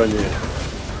throwing you.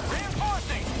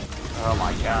 Oh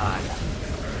my god.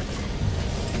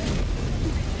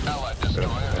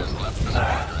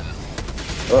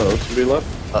 Oh, somebody left?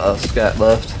 Scott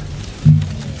left.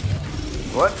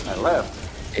 What? I left.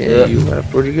 Yeah, you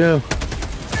left. Where'd you go?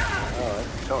 Oh,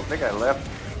 I don't think I left.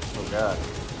 Oh god.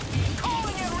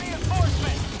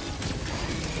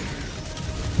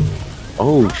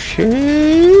 Oh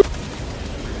shit!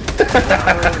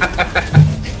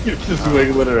 You're just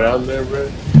wiggling around there, bro.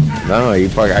 No, you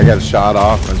fuck. I got shot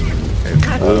off and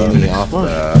blew me off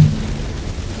the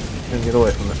Can't get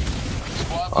away from it.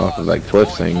 off of like cliff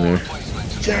thing there.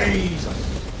 Jesus.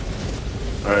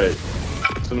 Alright.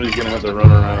 Somebody's gonna have to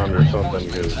run around or something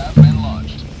because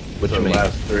What you the mean?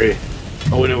 last 3.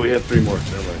 Oh, no, we had 3 more.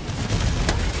 Never mind.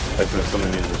 I think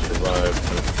somebody needs to survive.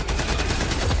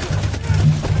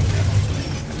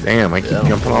 Damn, I keep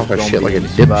jumping off that Don't shit be like a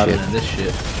surviving dipshit. in this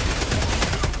shit.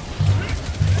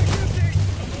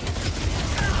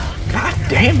 God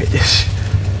damn it!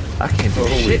 I can't do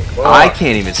Holy shit. fuck. I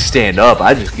can't even stand up.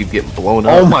 I just keep getting blown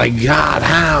up. Oh my god,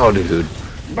 how, dude?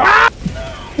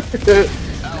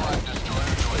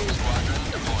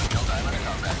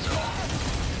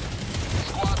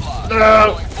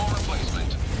 No!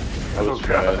 That was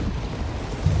bad.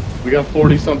 We got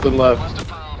 40 something left.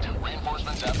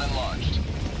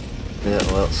 Yeah,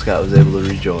 well, Scott was able to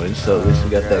rejoin, so at least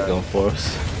we got that going for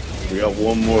us. We got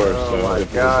one more, Oh so my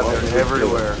if god, as long as they're we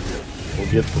kill everywhere. it,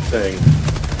 we'll get the thing.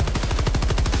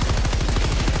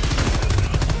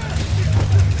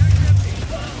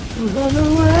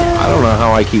 I don't know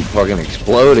how I keep fucking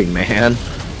exploding, man.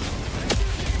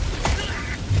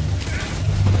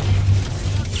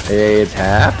 It's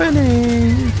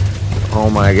happening. Oh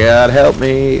my god, help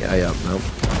me. Oh, yeah, nope.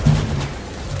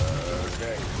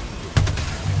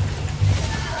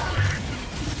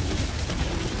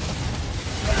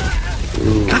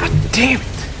 God damn it!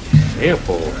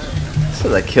 Samples.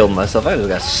 Since I killed myself, I just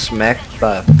got smacked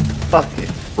by a fucking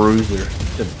bruiser.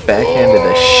 Just backhanded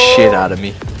the shit out of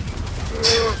me.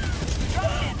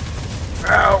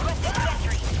 Ow!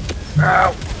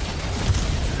 Ow!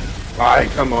 Bye,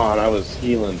 come on, I was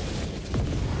healing.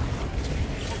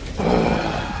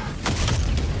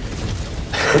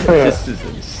 This is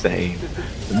insane.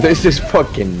 This is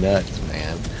fucking nuts,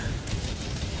 man.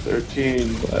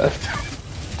 13 left.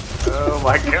 Oh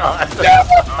my god.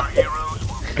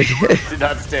 Did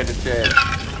not stand a chance.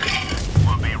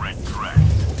 Will be regret.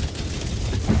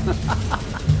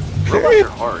 Robots are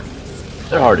hard.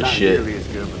 They're hard as Not shit. nearly as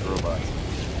good with robots.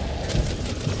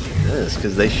 It's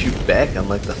because they shoot back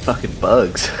unlike the fucking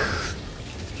bugs.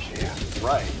 Yeah,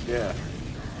 right, yeah.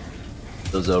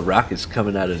 Those rockets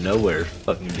coming out of nowhere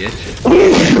fucking get you.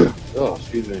 Oh,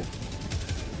 excuse me.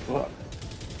 Fuck.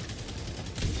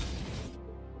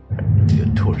 You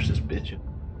gotta torch this bitch.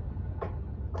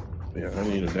 Yeah, I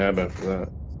need a nab after that.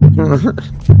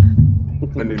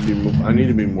 I need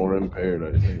to be more impaired,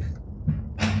 I think.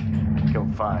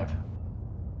 Killed 5.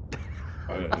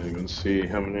 I didn't even see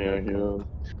how many I killed.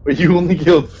 But you only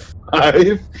killed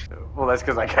 5? Well, that's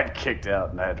because I got kicked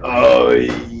out and I had to. Oh,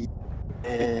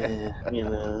 yeah. You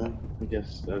know, I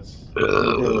guess that's.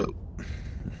 Are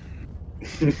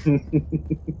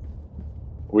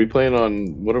we playing on?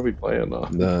 What are we playing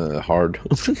on? The hard. Are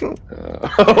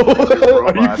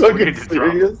you fucking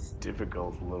serious?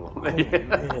 Difficult a little. Oh,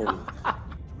 man.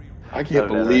 I can't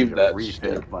believe that shit.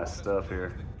 Rethink my stuff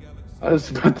here. I was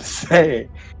about to say,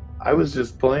 I was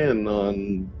just playing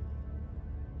on.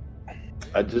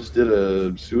 I just did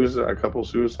a couple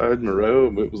suicides in a row,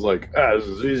 but it was like, this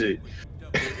is easy.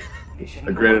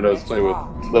 Granted, I was playing with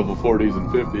level 40s and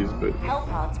 50s, but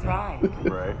Hellpods Prime.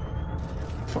 Right.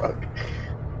 fuck.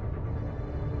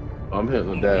 I'm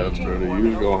hitting the dabs, brother.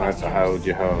 You're gonna have to hold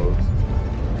your house.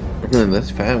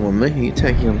 That's fine with me. You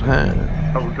take your time.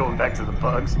 Are we going back to the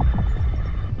bugs?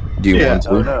 Do you want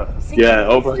Oh to? no. Yeah,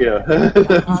 oh yeah.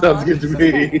 That sounds good to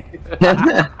me.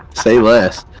 Say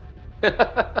less.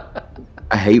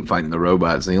 I hate fighting the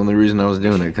robots. The only reason I was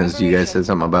doing it because you guys said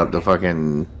something about the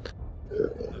fucking.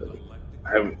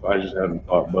 I just haven't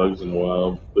fought bugs in a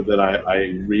while, but then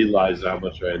I realized how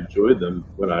much I enjoyed them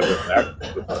when I went back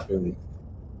to the fucking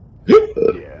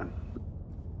Yeah.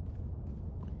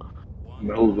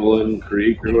 Melville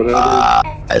Creek or whatever.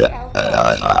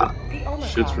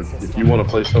 Shit's if you want to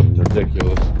play something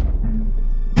ridiculous.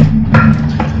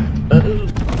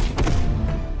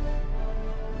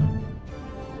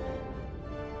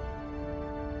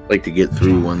 Like to get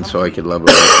through one so I could level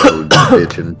up. I would be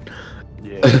bitching.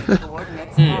 Yeah.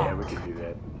 Yeah, we can do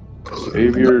that.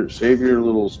 Save your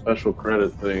little special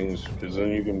credit things, because then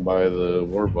you can buy the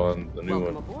war bond, the new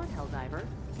one.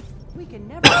 We can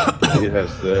never. It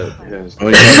has that. It has Oh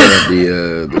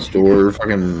yeah, the store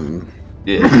fucking.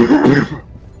 Yeah.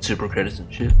 Super credits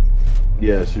and shit.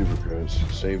 Yeah, super credits.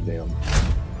 Save them.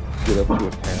 Get up to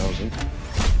 1,000,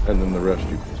 and then the rest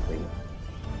you can spend.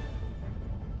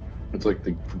 It's like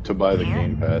to buy the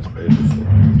Game Pass, basically.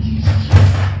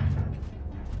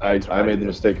 I made the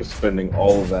mistake of spending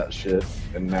all of that shit,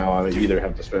 and now I either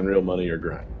have to spend real money or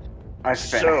grind. I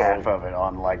spent half of it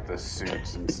on like the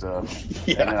suits and stuff.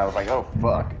 Yeah. And then I was like, oh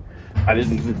fuck. I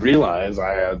didn't realize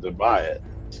I had to buy it,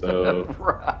 so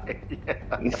Right. Yeah.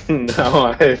 now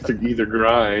I have to either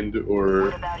grind or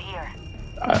What about here?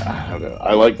 I don't know.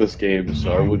 I like this game,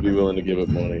 so I would be willing to give it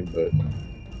money, but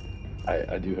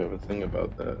I do have a thing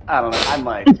about that. I don't know.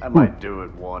 I might do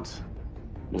it once.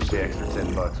 We'll The see. extra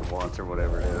 $10 once or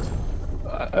whatever it is.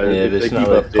 Yeah, If but they it's not keep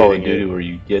like Call of updating Duty it- where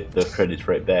you get the credits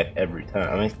right back every time.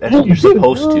 I mean, that's what you're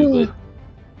supposed to, but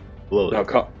blow it.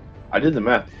 No, I did the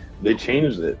math. They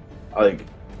changed it. Like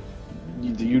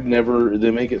you never.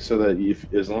 They make it so that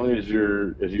as long as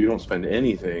if you don't spend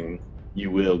anything,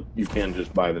 you can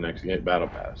just buy the next battle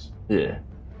pass. Yeah.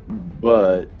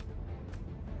 But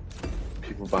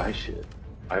people buy shit.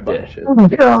 I buy Yeah. shit.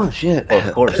 Oh shit. Well,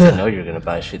 of course, they know you're gonna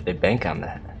buy shit. They bank on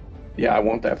that. Yeah, I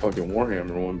want that fucking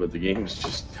Warhammer one, but the game's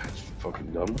just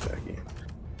fucking dumb with that game.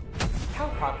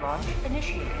 Hellpod launch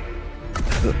initiated.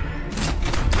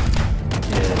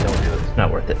 Yeah, don't do it. It's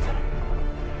not worth it.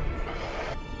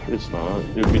 It's not.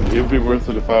 It'd be worth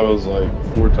it if I was like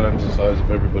 4 times the size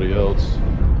of everybody else,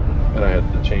 and I had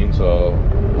the chainsaw.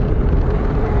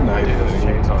 Knife Those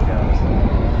thing. chainsaw guys.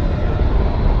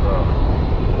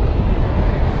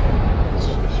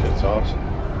 This shit's awesome.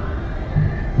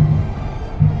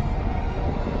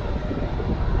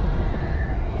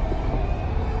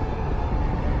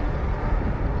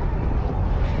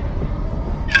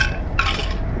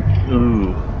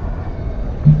 Ooh.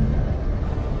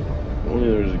 Only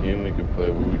there was a game we could play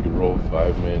where we could roll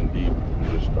 5-man deep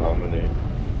and just dominate.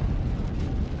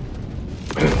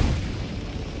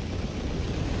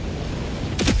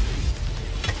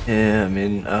 Yeah, I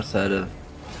mean, outside of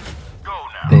Go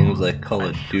now. things like Call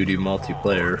of Duty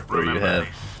multiplayer, where you have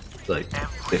like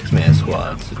 6-man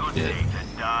squads and Good shit. day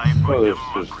to die for Oh, your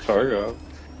there's Targa.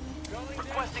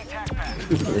 requesting tac pack.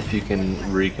 If you can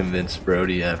reconvince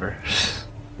Brody ever.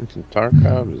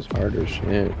 Tarkov is hard as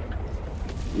shit.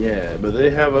 Yeah, but they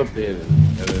have updated,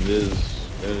 and it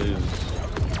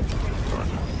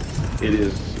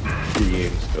is the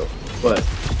game still. But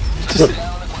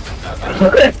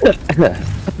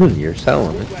You're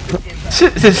selling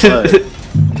it.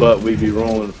 but we'd be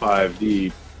rolling 5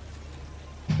 deep,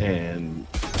 and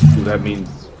that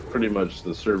means pretty much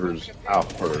the server's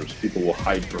out first. People will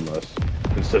hide from us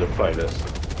instead of fight us.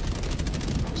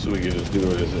 So we can just do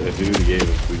it as a duty game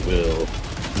if we will.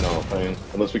 No, I mean,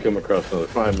 unless we come across another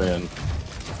 5-man,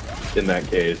 in that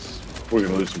case, we're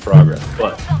gonna lose some progress.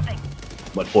 But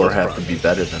much Or less have to progress. be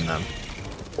better than them.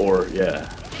 Or yeah,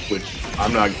 which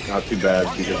I'm not too bad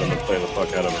because I'm gonna play the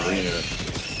fuck out of Arena.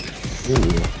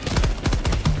 Ooh.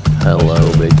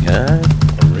 Hello, big guy.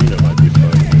 Arena might be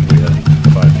fun. We have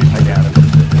 5 people. I got it.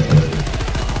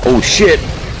 Oh shit!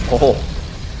 Oh,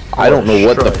 I don't know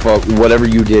what the fuck. Whatever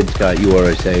you did, Scott, you are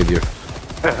a savior.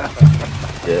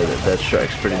 yeah, that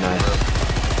strike's pretty nice.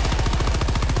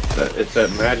 It's that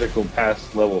magical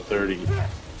past level 30.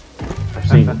 I've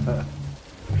seen it.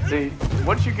 See,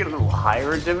 once you get a little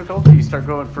higher in difficulty, you start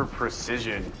going for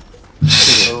precision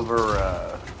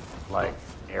over, like,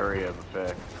 area of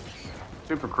effect.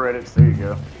 Super credits, there you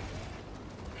go.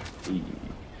 We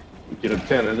get them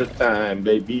 10 at a time,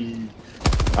 baby.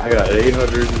 I got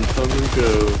 800 and something to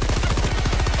go.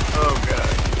 Oh, God.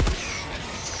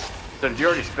 So did you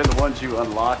already spend the ones you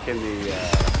unlock in the,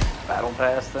 Battle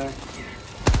Pass thing?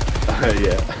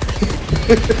 Yeah.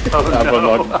 Oh, I've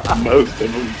no. unlocked most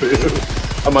of them too.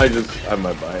 I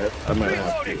might buy it. I might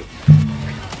have to.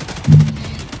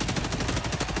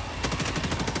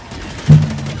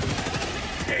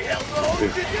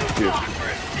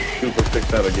 If Cooper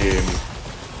picks out a game,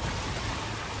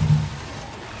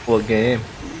 What game?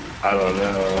 I don't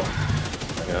know.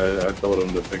 I told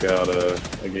him to pick out a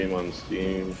game on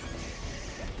Steam.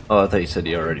 Oh, I thought you said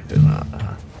you already picked one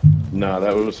out. Nah,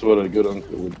 that was what a good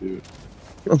uncle would do.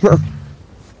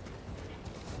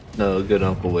 No, a good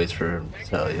uncle waits for him to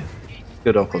tell you.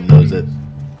 Good uncle knows it.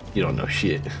 You don't know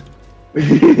shit. I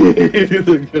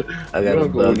got a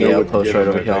buggy outpost right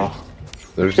over y'all.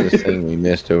 There's this thing we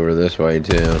missed over this way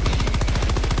too.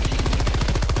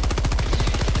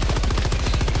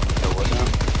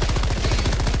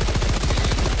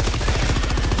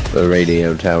 The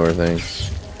radio tower thing.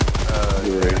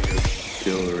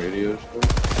 Kill the radio stuff.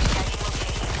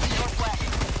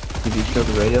 Did you kill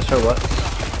the radio star? What?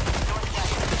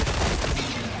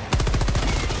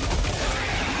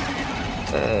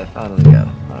 Finally got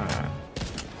him. Alright.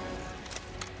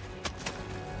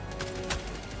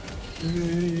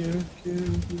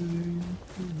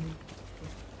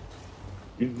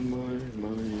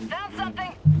 Found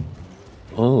something.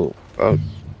 Oh, fuck.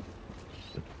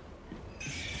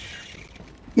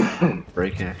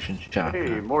 Break action shot.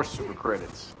 Hey, more super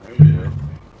credits. There we go.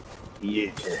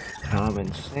 Yeah.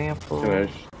 Common sample. Can I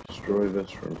destroy this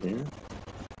from here?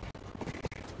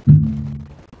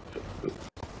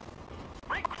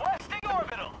 Requesting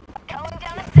orbital. Calling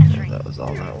down a sentry. That was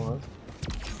all that was.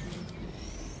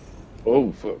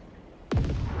 Oh, fuck.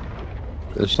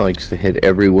 This likes to hit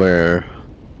everywhere.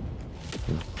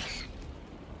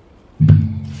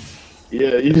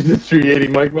 Yeah, you did the 380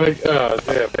 Mike. Ah,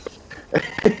 damn.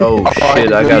 Oh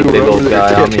shit, I got a big old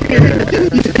guy on me. Just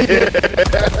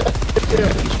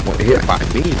hit by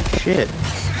me. Shit.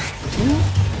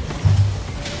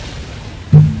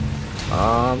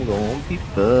 I'm gonna be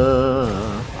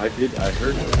fucked. I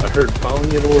heard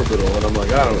falling in orbital, and I'm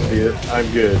like, I don't see it.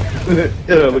 I'm good.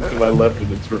 And I look to my left,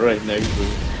 and it's right next to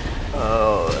me.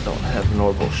 Oh, I don't have an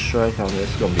orbital strike on this.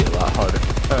 It's gonna be a lot harder.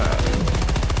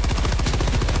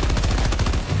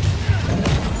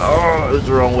 Oh, it was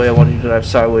the wrong way. I wanted you to dive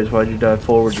sideways. Why'd you dive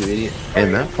forward, you idiot?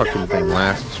 And that fucking thing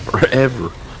lasts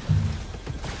forever.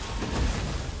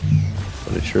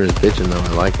 But it sure is bitching though.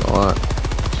 I like it a lot.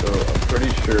 So I'm pretty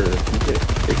sure if you get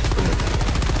kicked from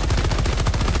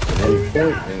at any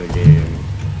point in the game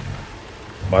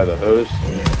by the host,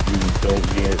 you don't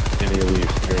get any of the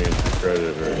experience or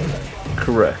credit or anything.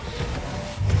 Correct.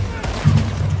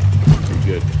 Pretty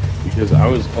good. Because I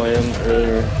was playing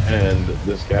earlier, and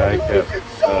this guy kept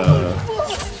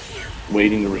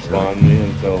waiting to respond to me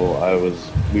until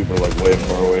we were like way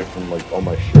far away from like all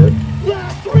my shit.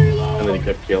 And then he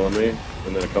kept killing me,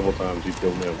 and then a couple times he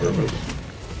killed me on purpose.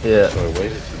 Yeah. So I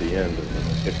waited to the end and then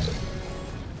I kicked him.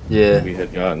 Yeah. We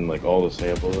had gotten like all the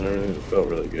samples and everything. It felt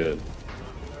really good.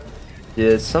 Yeah,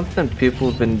 it's something people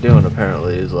have been doing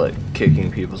apparently is like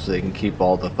kicking people so they can keep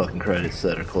all the fucking credits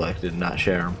that are collected and not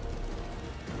share them.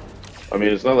 I mean,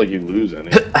 it's not like you lose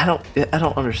any. I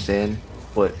don't understand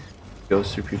what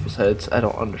goes through people's heads. I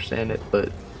don't understand it,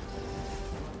 but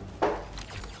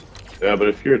Yeah, but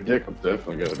if you're a dick, I'm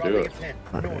definitely gonna do it.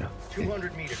 I don't know.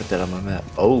 Put that on my map.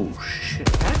 Oh shit!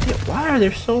 Why are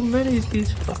there so many of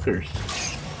these fuckers?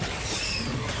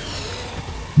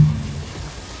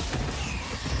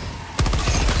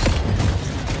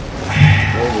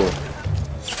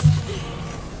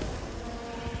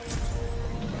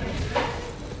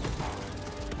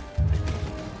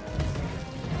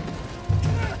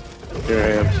 Here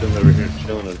I am sitting over here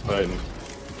chilling and fighting.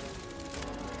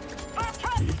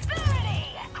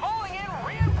 Calling in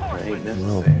reinforcements.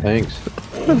 Well, thanks.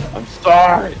 I'm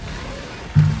sorry.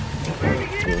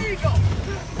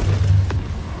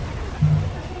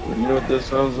 You know what this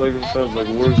sounds like? It sounds like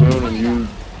Warzone, and you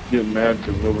get mad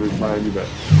because nobody's buying you back.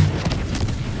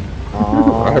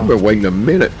 I've been waiting a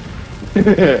minute.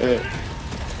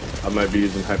 I might be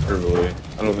using hyperbole.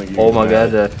 I don't think you. Oh my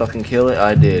god, did I fucking kill it?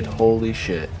 I did. Holy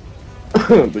shit.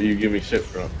 But you give me shit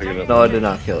for not picking it up. No, I did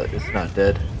not kill it. It's not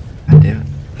dead. God damn it.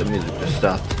 The music just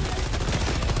stopped.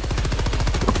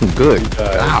 Good.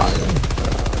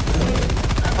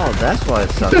 Oh, that's why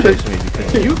it stopped chasing me,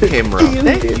 because you came around.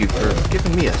 Thank you for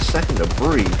giving me a second to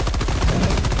breathe.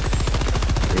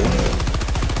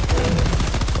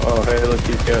 Oh, hey, look,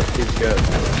 he's got.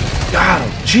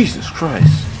 God, Jesus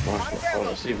Christ. Watch it. I want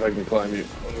to see if I can climb you.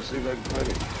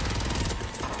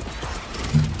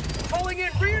 Calling in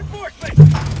reinforcements.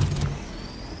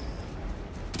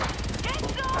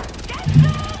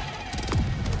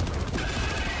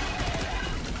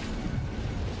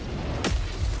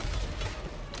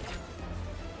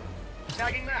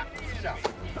 Tagging map.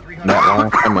 That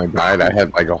last time I died, I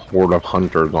had like a horde of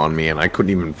hunters on me, and I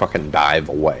couldn't even fucking dive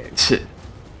away. Shit.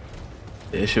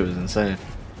 This shit was insane.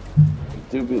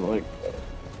 Do be like that.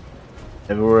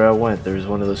 Everywhere I went, there was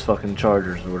one of those fucking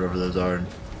chargers or whatever those are.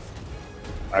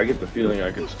 I get the feeling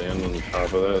I could stand on the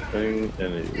top of that thing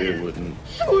and it wouldn't.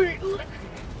 Southeast.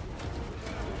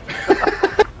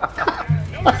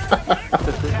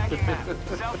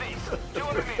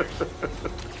 200 meters.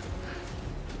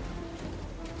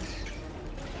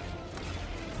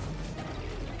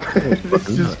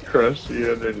 It's just crushed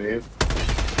you underneath.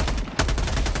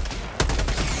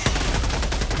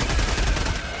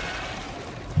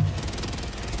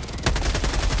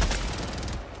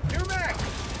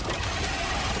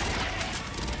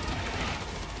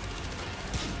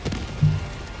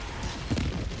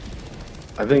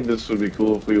 I think this would be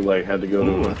cool if we like had to go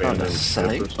to an abandoned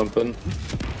ship or something.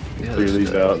 Yeah, Clear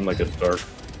these out in like a dark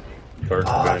dark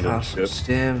Oh, I abandoned found some ship.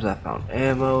 stems. I found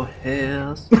ammo.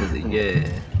 Hells to the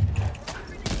yeah.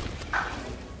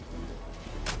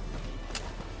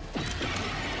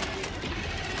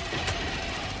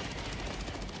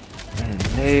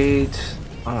 And nades.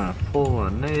 I'm full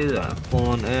on nades. I'm full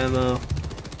on ammo.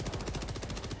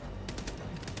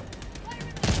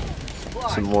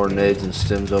 Some more nades and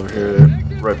stems over here,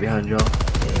 right behind y'all.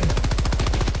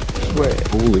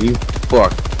 Holy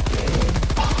fuck.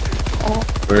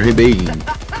 Where he be?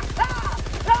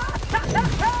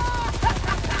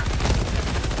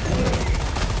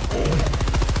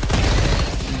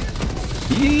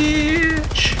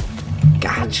 Bitch!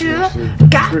 Gotcha! Pretty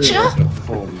Gotcha! much a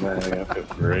full mag. I feel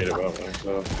great about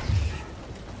myself.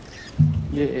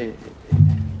 Yeah.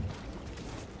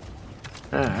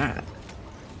 Alright.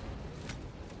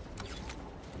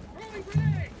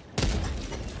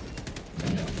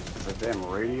 A damn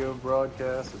radio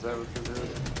broadcast? Is that what you're doing?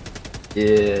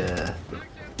 Yeah.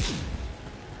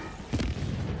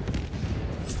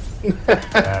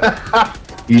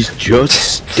 He's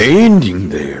just standing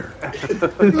there.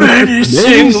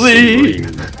 Menacingly!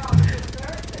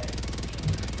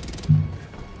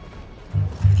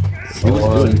 He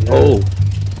was doing oh.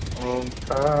 On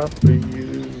top of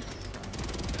you.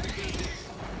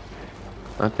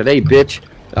 Not today, bitch.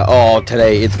 Oh,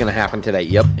 today. It's gonna happen today.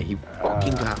 Yep. He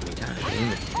fucking got me. God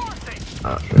damn it.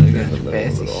 Oh, really got you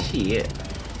fast as shit.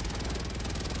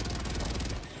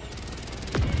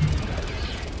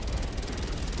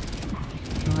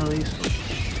 At least.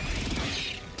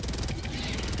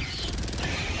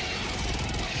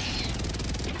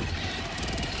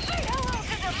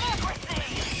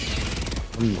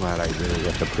 I'm glad I really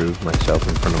got to prove myself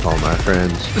in front of all my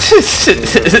friends.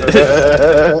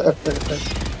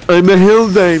 I'm a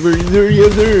hell diver,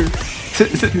 yes sir.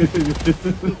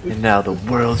 And now the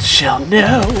world shall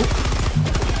know.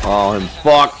 Oh, I'm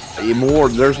fucked. More.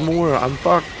 There's more. I'm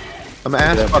fucked. I'm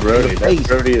ass That fucked in Brody, the that face.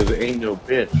 Brody is ain't no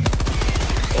bitch.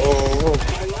 Oh,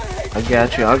 I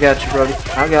got you, Brody.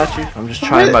 I got you. I'm just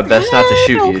trying my best not to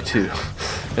shoot you, too.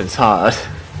 It's hard.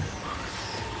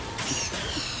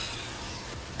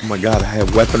 Oh my god, I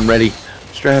have weapon ready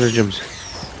stratagems.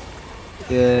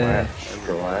 Yeah.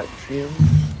 Scratchium?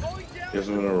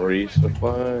 Isn't it a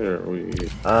resupply or we?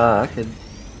 I could.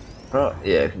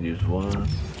 Yeah, I could use one.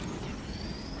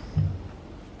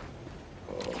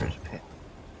 Where's the pin?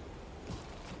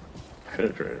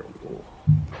 Penetrator. Cool.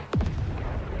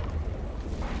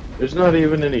 There's not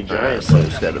even any giant. So I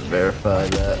just gotta verify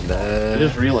that. I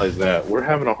just realized that we're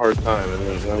having a hard time, and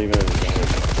there's not even any giant.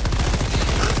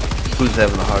 Who's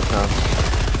having a hard time?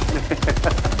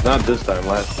 Not this time.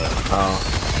 Last time. Oh.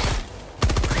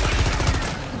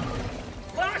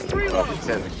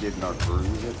 Had to get in our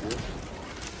groove, that's it.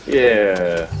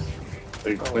 Yeah.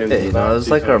 They cleaned Hey, no, it's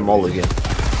like our mulligan.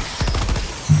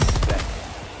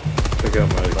 Pick up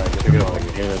my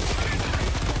cannon.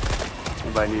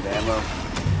 Anybody need ammo?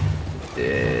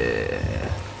 Yeah.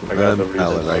 I got the I'm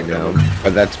hella right now. now.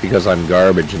 But that's because I'm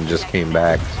garbage and just came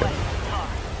back.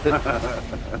 So.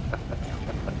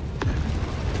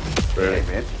 Hey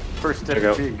man, first step Check to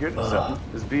out. being good at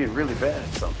something is being really bad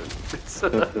at something.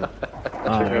 Check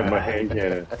out my hand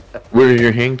cannon. Where's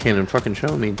your hand cannon? Fucking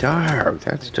show me. Dark.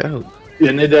 That's dope.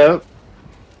 Getting it up.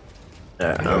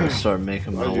 Alright, I'm gonna start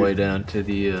making my way down to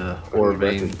the ore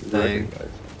vein thing.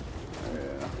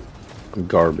 I'm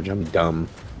garbage. I'm dumb.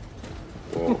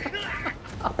 Whoa.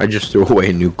 I just threw away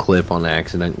a new clip on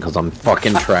accident because I'm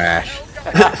fucking trash.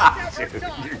 Dude,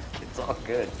 it's all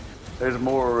good. There's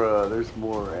more,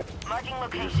 Marking here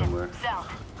location. somewhere.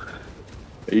 South.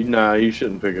 Nah, you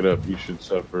shouldn't pick it up. You should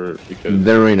suffer because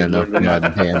There ain't enough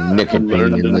goddamn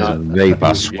nicotine in this vape,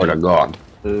 I swear to God.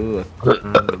 Ooh,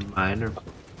 a minor.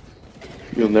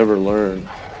 you'll never learn.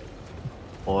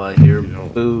 Boy, I hear know.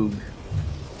 boog.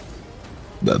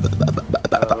 Here's a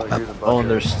Oh, and bucket.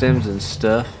 there's stems and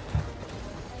stuff.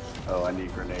 Oh, I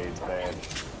need grenades bad.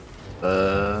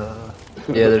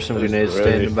 Yeah, there's some That's grenades right.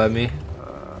 standing by me.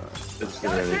 It's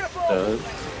really done.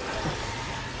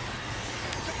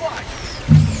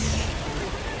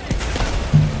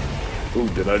 Ooh,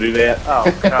 did I do that? Oh,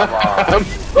 come on. I'm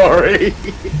sorry.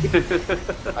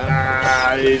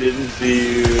 I didn't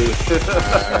see you.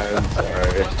 I'm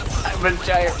sorry. I'm a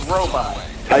giant robot.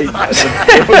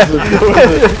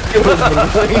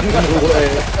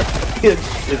 It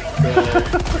was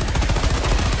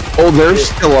Oh, they're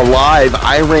still alive.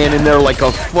 I ran in there like a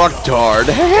fucktard.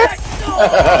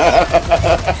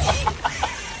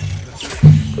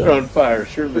 They're on fire.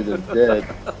 Surely they're dead.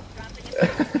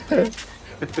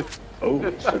 Oh,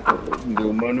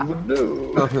 no money would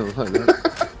do.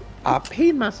 I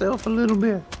paid myself a little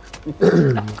bit.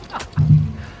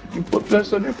 You You put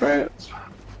this in your pants.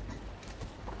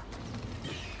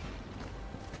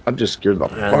 I just scared the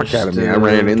Yeah, fuck out of me. I still-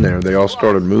 ran in there. They all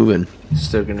started moving.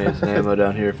 Still grenades and ammo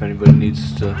down here if anybody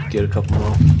needs to get a couple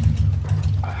more.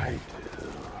 I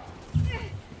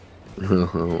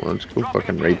Let's go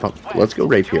fucking rape up. Let's go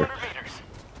rape here.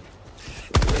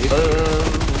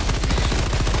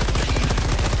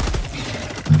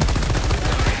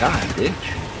 God,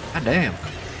 bitch. God damn.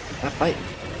 Stop fighting.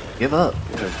 Give up.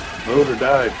 vote or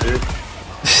die, bitch.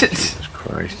 Jesus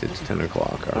Christ, it's 10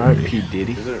 o'clock already. Alright, P.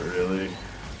 Diddy. Is it really?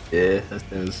 Yeah, I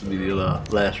think this will be the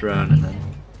last round and then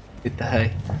hit the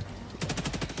hay.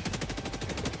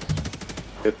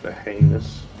 Hit the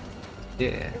heinous.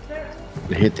 Yeah.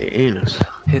 Hit the anus.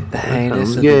 Hit the heinous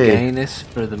sounds of good. the gayness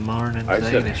for the morning I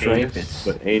said anus heinous, rapists.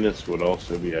 but anus would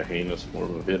also be a heinous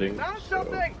form of hitting. So.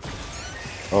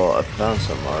 Oh, I found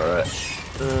some, alright.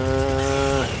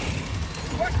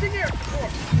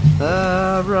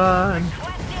 Run. Run.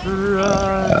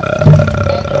 Run.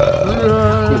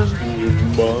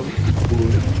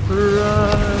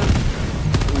 Run.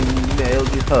 Nailed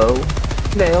you, hoe.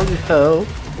 Nailed you, hoe.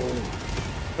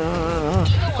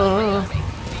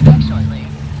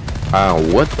 Wow,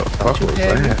 what the fuck was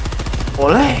that?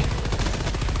 Ole.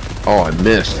 Oh, I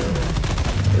missed.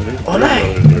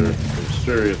 They're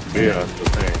serious to be on the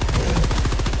thing.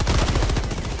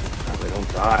 They don't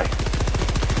die.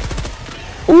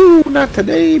 Ooh, not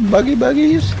today,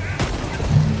 buggies.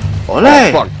 Ole.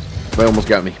 Oh, fuck. They almost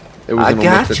got me. It was I an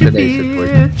almost got a you, today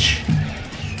situation. bitch.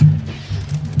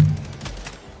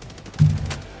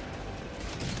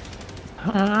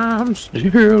 I'm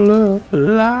still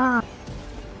alive.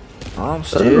 I'm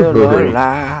still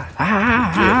alive.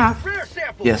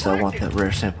 Yes, I want that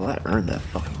rare sample. I earned that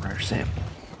fucking rare sample.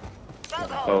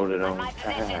 Hold it on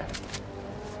time.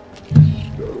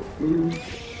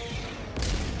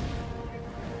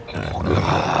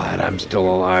 God, I'm still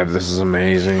alive. This is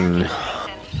amazing.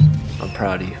 I'm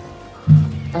proud of you.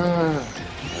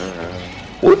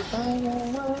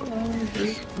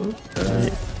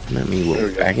 Let me little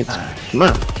faggots. Come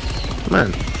on. Come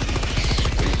on.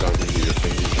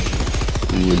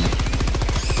 Good.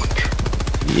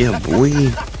 Yeah,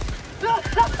 boy.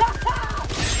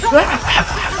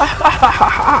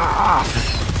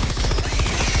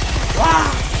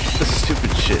 The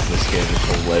stupid shit in this game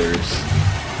is hilarious.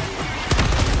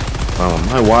 On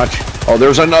my watch. Oh,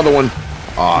 there's another one.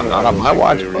 Oh, not on my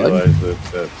watch, They bud. realize that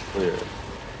that's clear.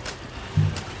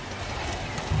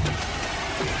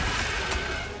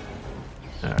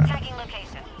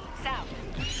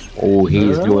 Oh,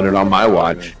 he's doing it on my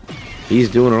watch. He's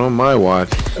doing it on my watch.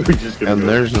 We just gonna And go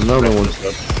there's another one.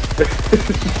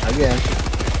 I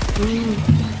guess.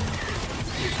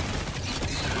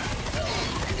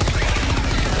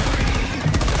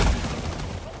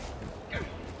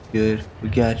 Good. We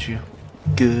got you.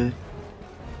 Good.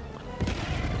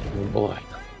 Oh boy.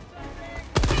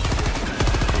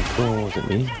 Oh, was it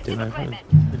me? Did I find?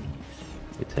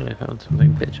 You said I found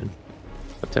something bitchin'.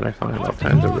 But did I find all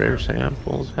kinds of rare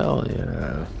samples? Hell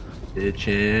yeah.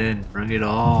 Bitchin'. Bring it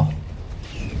all.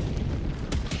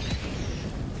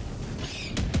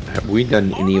 Have we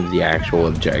done any of the actual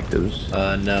objectives?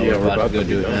 No, Yeah, we're about to go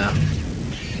do it now.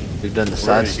 We've done the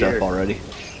side already stuff here. already.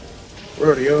 We're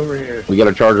already over here. We got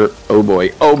a charger. Oh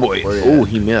boy. Oh boy. Where you Oh, at?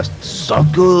 he missed.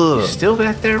 Sucker. You still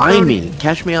back there, Find Brody? me.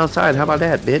 Catch me outside. How about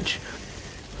that, bitch?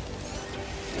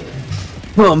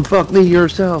 Fuck me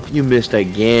yourself. You missed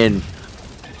again.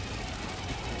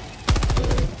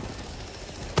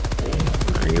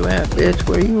 Where you at, bitch?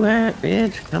 Where you at,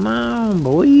 bitch? Come on,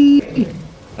 boy.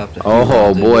 Stopped a few Oh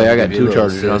rounds in, boy, I got give you a 2 little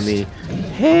charges on assist. me.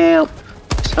 Help!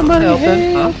 Somebody I'm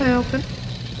help! helping.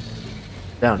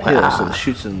 Downhill, so the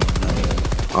shoots in.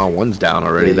 Oh, one's down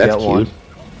already. Yeah, you That's got cute. one.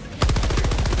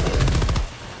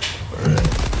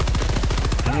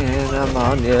 And I'm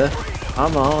on ya.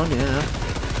 I'm on ya.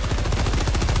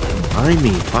 Find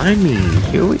me, find me.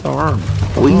 Here we are.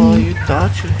 Oh, Boy. you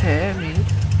thought you had me.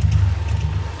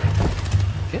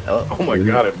 Get up. Oh my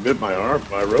god, it bit my arm,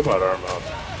 my robot arm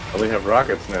off. I only have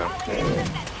rockets now.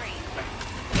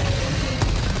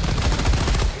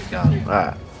 Got him.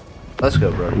 Alright. Let's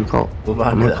go, bro. I'm Move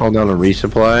on gonna to call down a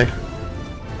resupply.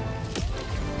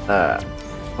 Alright.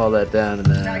 Call that down and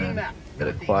then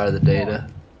gotta acquire the data.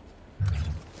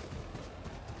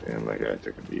 Damn, my guy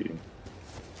took a beating.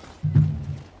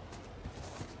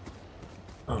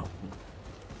 Oh.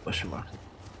 Question mark.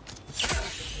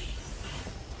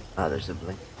 Ah, there's a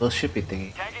blink. Little shippy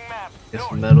thingy. Get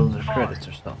some medals or credits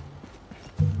or something.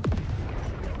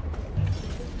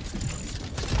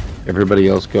 Everybody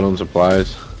else good on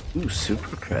supplies. Ooh,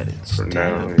 super credits. For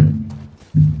now, Damn.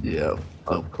 Yeah,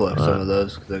 I'll collect some of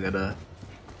those because I gotta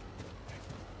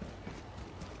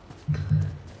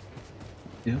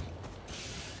Yeah.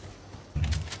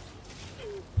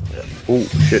 Oh,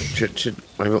 shit.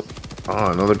 Oh,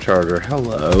 another charger.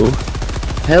 Hello.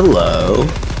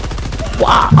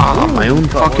 Wow, my own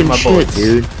fucking my shit, bullets.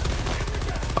 dude.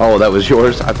 Oh, that was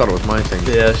yours? I thought it was my thing.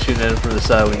 Yeah, shooting at him from the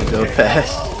side when you go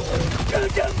fast.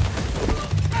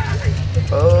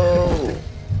 Oh.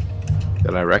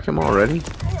 Did I wreck him already?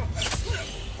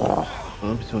 Well,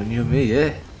 between you and me,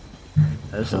 yeah.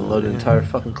 I just unloaded an entire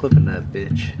fucking clip in that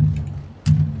bitch.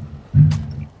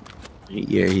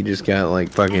 Yeah, he just got like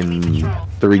fucking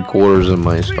 3/4 of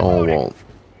my stall vault.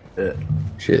 Yeah.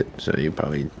 Shit, so you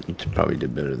probably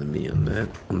did better than me on that,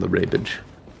 on the rapage.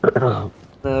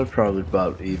 Probably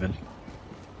about even.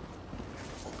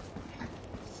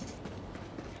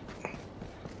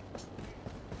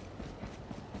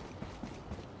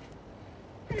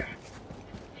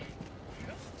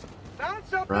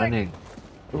 Running.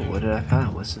 Ooh, what did I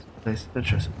find? What's this place of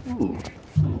interest? Ooh.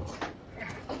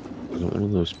 Was it one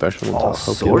of those special All ones?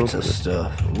 sorts of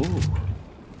stuff. Ooh.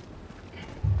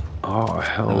 Oh,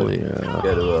 hell yeah.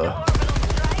 Gotta,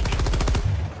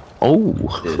 Oh.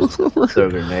 just throw a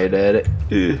grenade at it.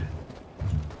 Yeah.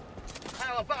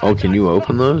 Oh, can you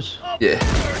open those? Yeah.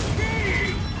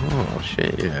 Oh,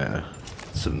 shit, yeah.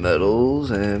 Some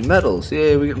medals and medals.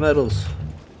 Yeah, we get medals.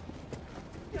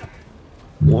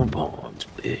 War bonds,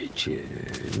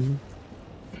 bitchin'.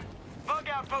 Bug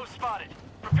outpost spotted.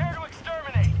 Prepare to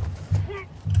exterminate.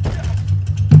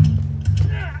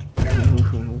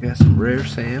 Ooh, we got some rare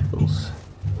samples.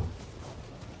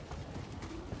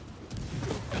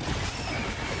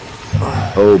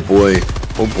 Oh boy,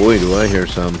 do I hear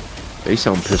some. They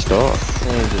sound pissed off.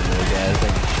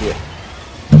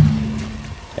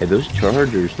 Hey, those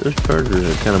chargers are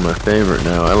kind of my favorite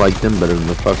now. I like them better than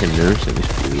the fucking nursing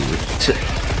speeders.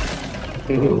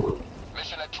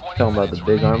 Mission at 20 Talking about the minutes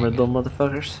big remaining. armored little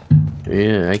motherfuckers.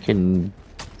 Yeah, I can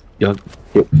duck,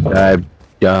 dive,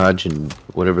 dodge, and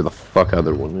whatever the fuck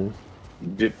other one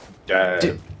Dip,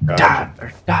 dive, Dive,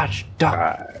 or dodge,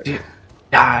 dive.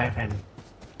 dive, and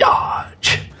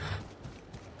dodge.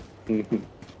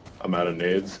 I'm out of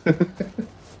nades.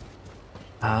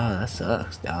 Ah, that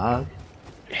sucks, dog.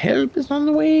 is. Help is on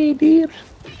the way, dear.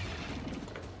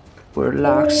 We're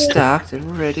locked, stocked,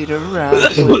 and ready to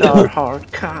rock with our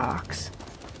hard cocks.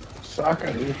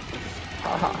 Sucking.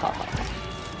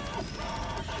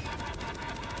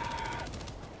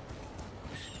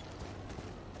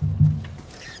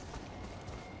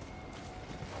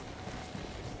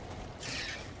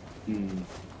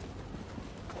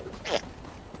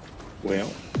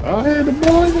 Well, oh, hey, the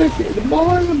boys are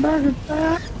back at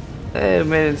that. Hey, it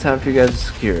made it in time for you guys to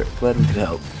secure it. Glad we could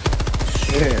help.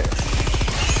 Yeah.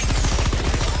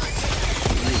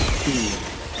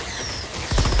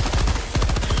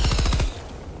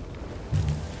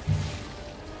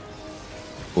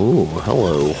 Ooh,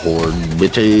 hello, horde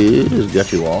bitches.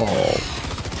 Got you all.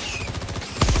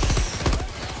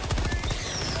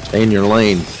 Stay in your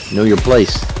lane. Know your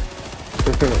place.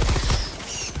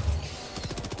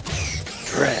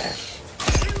 Trash.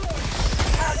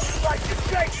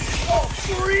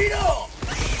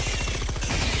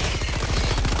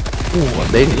 Ooh,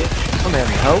 a baby. I'm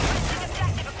having help.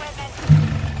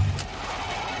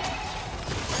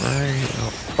 Oh,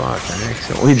 fuck. I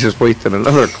accidentally just wasted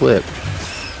another clip.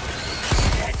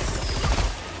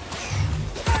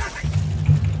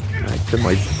 Like,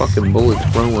 my fucking bullets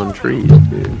blow on trees,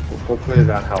 dude. Hopefully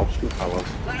that helps you, fellas.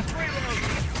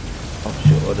 Oh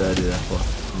shit, what did I do that for?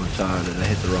 I'm retarded. I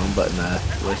hit the wrong button. I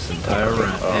wasted the entire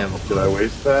round. Ammo. Did I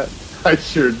waste that? I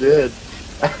sure did.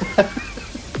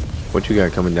 What you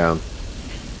got coming down?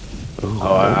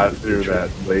 Oh, I threw that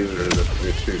laser that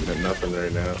we're shooting at nothing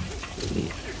right now.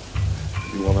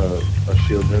 You want a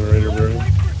shield generator, bro?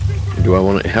 Do I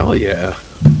want it? Hell yeah.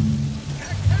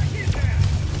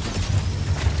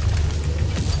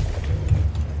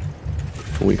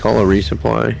 Can we call a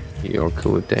resupply? You all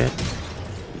cool with that?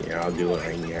 Yeah, I'll do it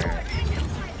right here.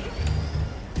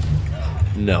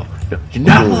 No. You're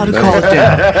not allowed to call it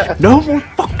down. No more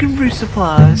fucking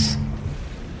resupplies.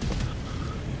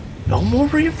 No more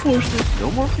reinforcements. No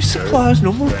more resupplies.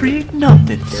 No more free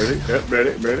nothing. Ready? Yep,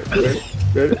 ready.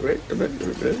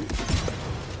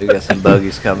 We got some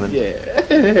buggies coming.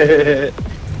 Yeah.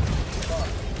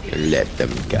 Let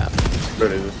them go.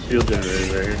 Ready, the shield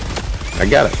generator right here. I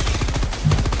got it.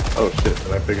 Oh shit,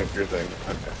 did I pick up your thing?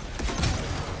 Okay.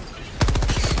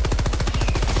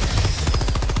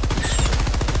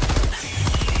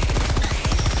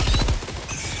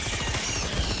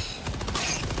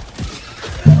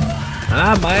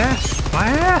 Ah, my ass. My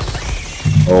ass.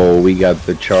 Oh, we got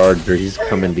the charger. He's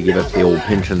coming to give us the old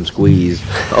pinch and squeeze.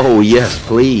 Oh, yes,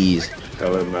 please.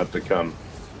 Tell him not to come.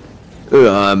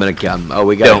 I'm gonna count. Oh,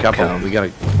 we got Don't a couple. count. We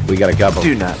got a couple.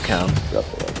 Do not count.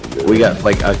 We got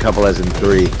like a couple as in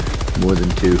 3, more than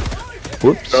 2.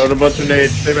 Whoops. Throwing a bunch of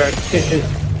nades. Stay back.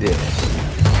 Yeah.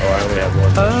 Oh, I only have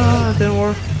one. Didn't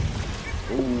work.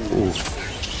 Ooh.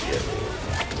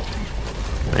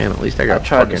 Man, at least I got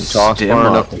tried to fucking tossed stim far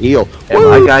up. enough to heal. And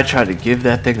my guy tried to give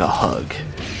that thing a hug.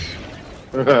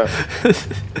 A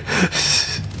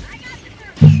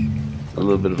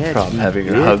little bit of a problem having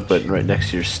your hug button right next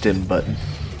to your stim button.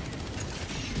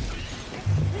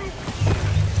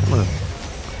 Come on.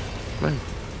 Come on.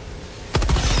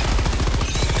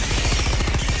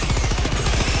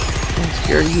 Can't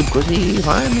scare you, pussy.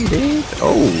 Find me, dude.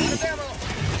 Oh.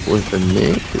 Flipping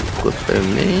me.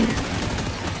 Flipping me.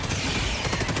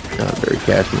 Not very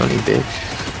cash money, bitch.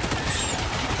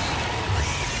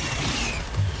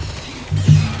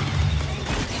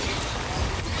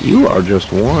 You are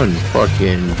just one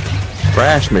fucking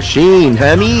trash machine,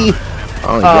 honey.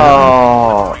 Oh,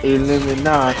 Oh,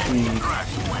 Illuminati.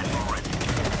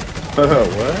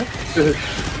 What?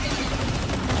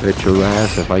 Bet your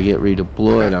ass if I get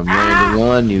redeployed, I'm landing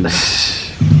on you.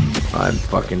 I'm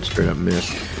fucking straight up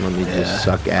missed. Let me just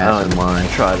suck ass and lie.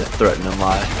 Try to threaten and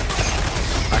lie.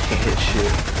 I can't hit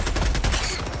shit.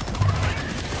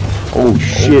 Oh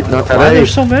shit, not that. Why are there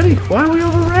so many? Why are we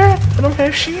overran? I don't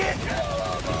have shit.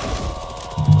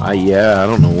 Yeah, I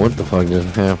don't know what the fuck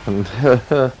just happened.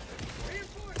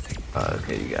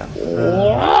 Okay, you got it.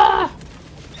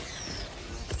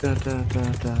 I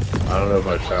don't know if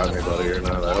I shot anybody or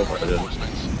not. I hope I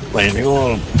didn't. Landing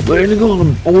on him. Landing on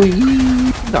him, boy.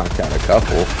 Knocked out a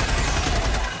couple.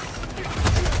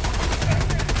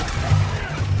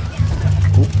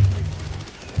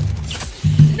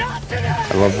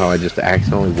 I love how I just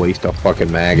accidentally waste a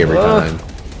fucking mag every time.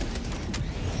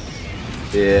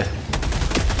 Yeah.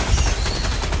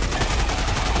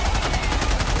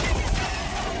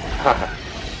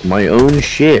 My own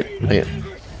shit. Man.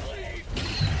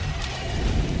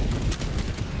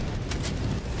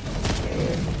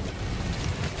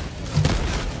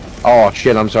 Oh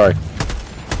shit, I'm sorry.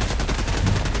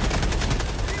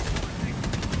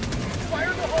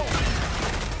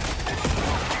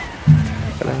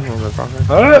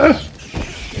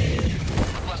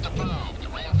 Request approved.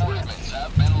 Reinforcements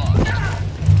have been launched.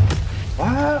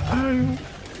 Why are you?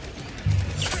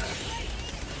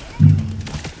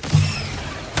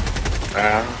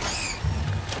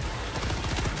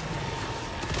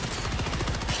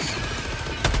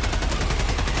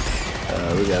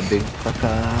 We got big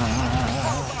fucker.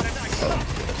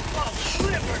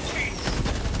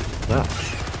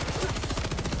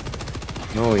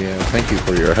 Oh yeah, thank you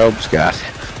for your help, Scott.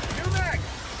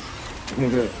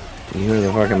 You're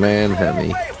the fucking man,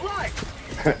 Hemi.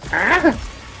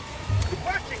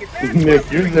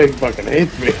 Nick, your thing fucking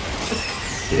hates me.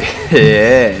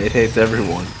 Yeah, it hates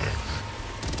everyone.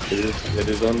 It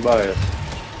is unbiased.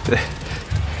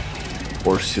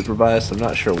 Or super biased, I'm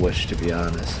not sure which, to be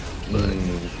honest. But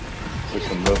It's like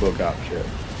some RoboCop shit.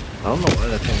 I don't know why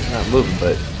that thing's not moving,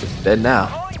 but it's dead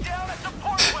now.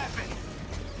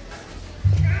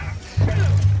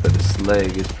 But its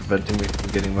leg is preventing me from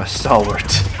getting my stalwart.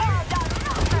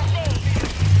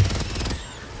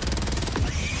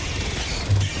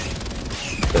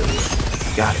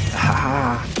 Got it.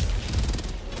 Haha.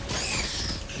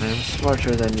 I'm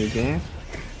smarter than you, game.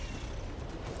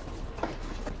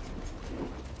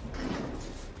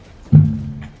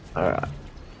 Alright.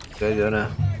 Gotta go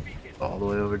now. All the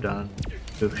way over done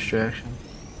to extraction.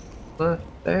 But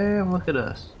damn, look at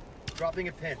us. Dropping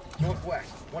a pin,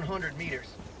 northwest, 100 meters.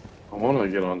 I want to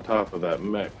get on top of that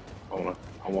mech. I want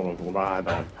to ride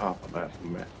on top of that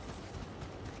mech.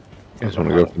 You guys want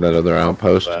to go for that other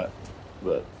outpost?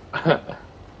 But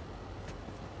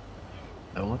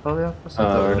Don't look all the outposts. I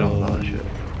thought we were doing all that shit.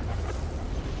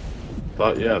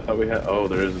 I thought we had. Oh,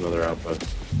 there is another outpost.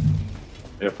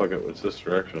 Yeah, fuck it. It's this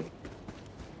direction.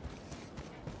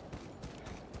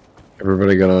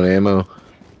 Everybody got on ammo?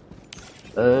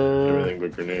 Everything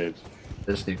but grenades.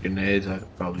 Just need grenades. I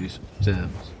could probably use some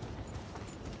stims.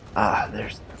 Ah,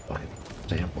 there's the fucking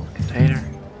sample container.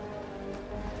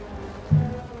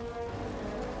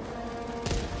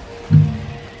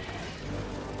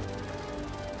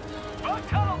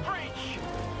 Tunnel breach!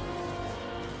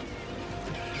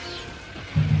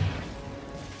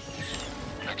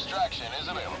 Extraction is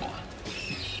available.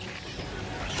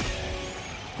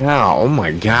 Yeah, oh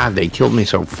my god, they killed me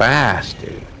so fast,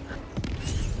 dude.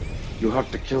 You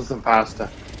have to kill them faster.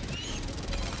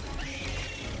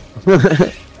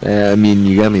 Yeah, I mean,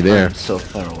 you got me there. I'm so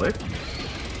far away.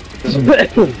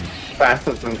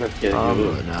 Faster than that killing I'm you.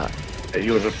 really not. Hey,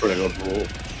 you was a pretty good rule.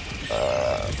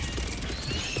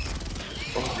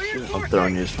 I'm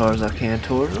throwing you as far as I can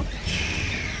towards them.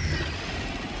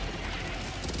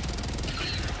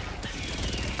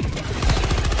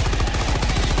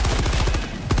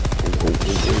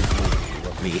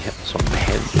 Let me hit some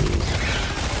heavies.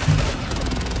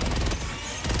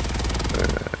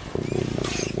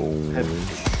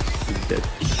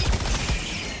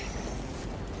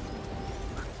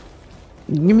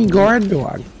 Give me guard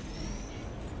dog.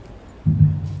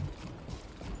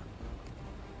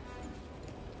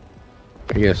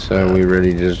 I guess we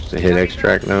ready to just hit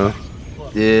extract now?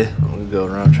 Yeah, I'm gonna go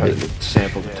around try to get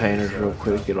sample containers real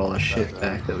quick, get all the shit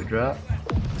back that we dropped.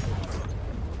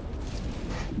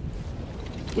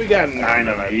 We got 9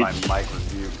 of My each. mic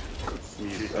review.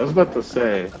 I was about to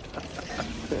say.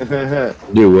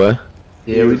 Do what?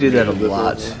 Yeah, we do that a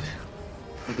lot.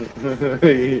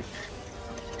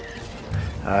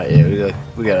 Alright, yeah,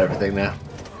 we got everything now.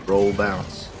 Roll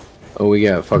bounce. Oh, we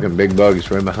got fucking big bugs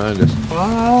right behind us.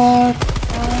 What?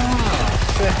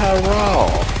 Say hello.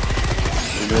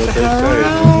 You know what they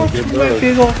Hello say? to my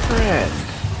big old friend.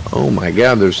 Oh my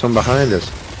god, there's some behind us.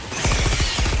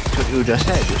 That's what you just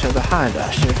said. You said behind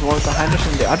us. There's one behind us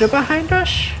and the other behind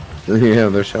us. Yeah,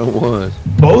 there sure was.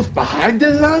 Both behind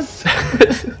us?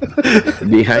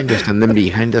 Behind us and then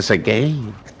behind us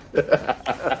again.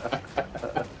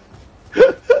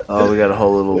 Oh, we got a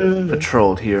whole little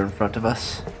patrol here in front of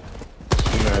us.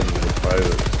 Imagine the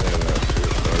pilot saying that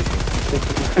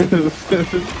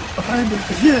shit, behind us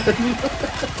again.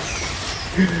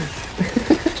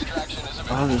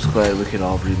 I'm just glad we can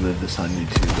all relive this on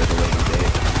YouTube at a later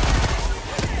date.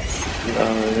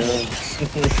 Oh,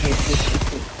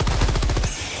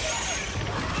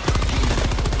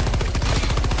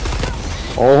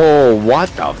 Oh, what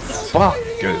the fuck,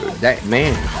 dude? That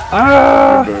man.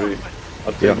 yeah. Buddy,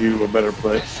 I'll take you to a better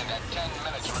place.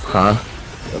 Huh?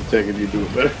 I'm taking you to a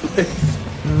better place.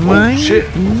 Oh, shit.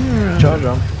 Charge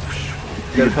on.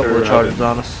 Got a couple of charges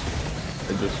on us.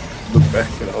 And just look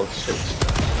back at all the shit.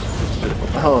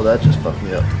 Oh, that just fucked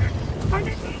me up.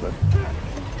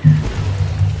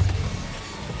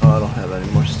 Oh, I don't have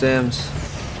any more stems.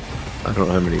 I don't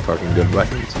have any fucking good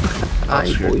weapons. I'm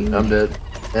screwed. I'm dead.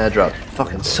 Yeah, I dropped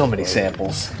fucking so many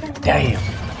samples. Damn.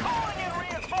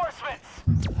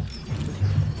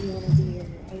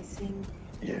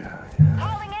 Yeah.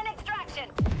 Calling in extraction.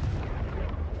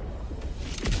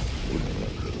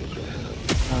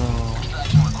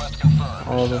 Oh,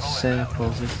 all the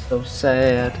samples is so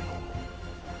sad.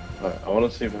 Alright, I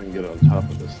want to see if I can get on top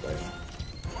of this thing.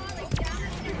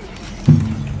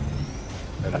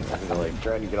 And like,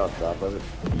 Trying to get on top of it.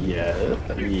 yeah.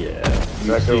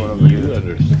 Exactly what I'm You doing.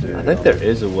 understand. I think there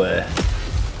is a way.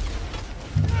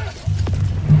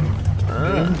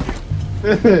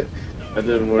 That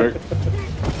didn't work.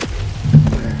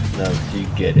 No, you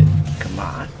get it. Come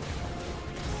on.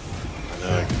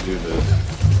 Now I can do this.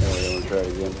 We'll try it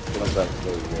again. Get on top.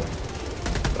 There we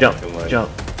go. Jump, Fucking like- jump.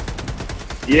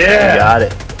 Yeah! You got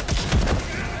it.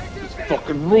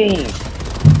 Fucking rules!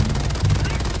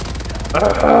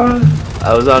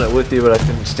 I was on it with you, but I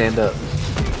couldn't stand up.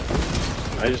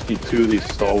 I just need 2 of these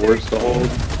stalwarts to hold.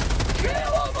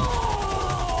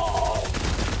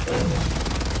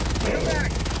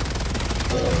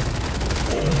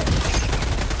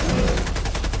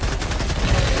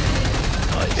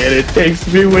 And it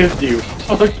takes me with you.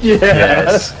 Fuck yeah!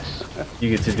 Yes. You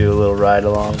get to do a little ride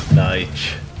along.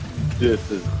 Nice.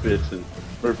 This is bitchin'.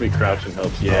 Murphy crouching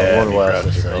helps. Oh, Yeah, what me was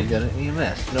crouching this? You helps. got an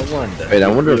EMS. No wonder. Wait, I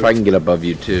wonder if I can get above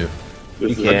you too. You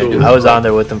This is- can. do I was on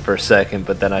there with them for a second,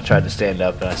 but then I tried to stand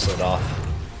up and I slid off.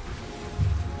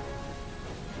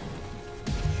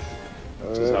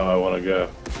 This is how I want to go.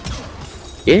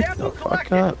 Get the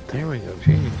fuck up. There we go,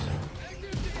 jeez.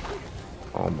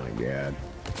 Oh my god.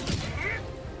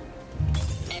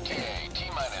 ETA,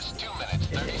 T-minus 2 minutes,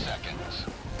 30 seconds.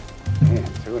 Man,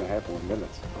 2.5 more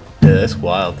minutes. Yeah, that's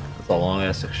wild. That's a long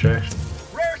ass extraction.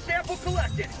 Rare sample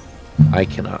collected. I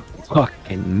cannot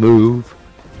fucking move.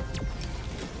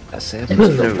 That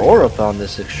sample's the more up on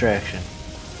this extraction.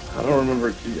 I don't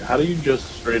remember. How do you just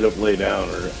straight up lay down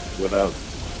or without?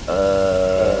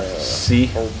 C.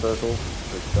 Hold circle.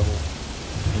 Or double.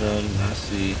 No, not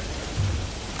C.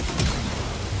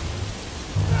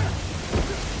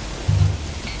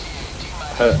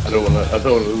 I don't want to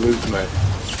lose my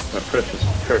precious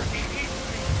perch.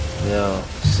 No.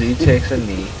 C takes a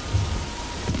knee.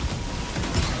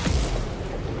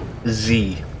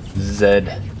 Z. Z.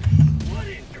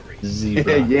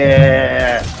 Zebra.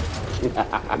 Yeah.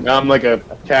 Now I'm like a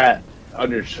cat on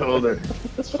your shoulder.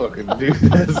 Let's fucking do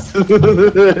this.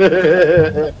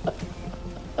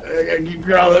 I gotta keep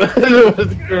crawling.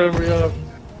 It's throwing me off.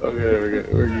 Okay, there we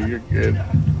go. You're good.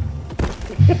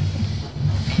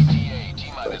 ETA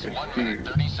T-minus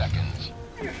 130 seconds.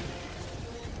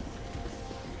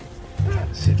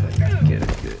 Let's see if I can get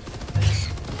it good.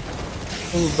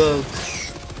 Oh, bugs.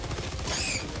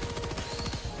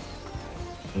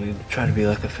 I'm gonna try to be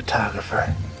like a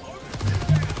photographer.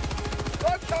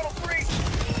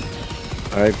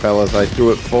 Alright, fellas, I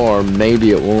threw it far.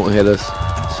 Maybe it won't hit us.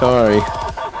 Sorry.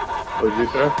 What'd you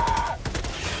say?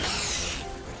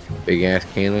 Big ass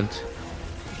cannons.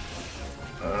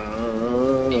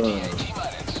 ETA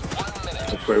T-minus 1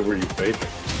 minute. Which way were you facing?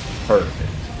 Perfect.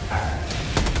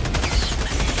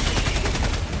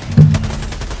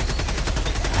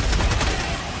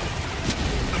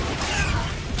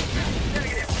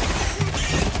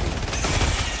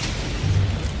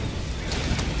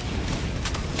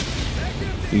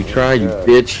 You tried, you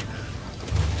bitch.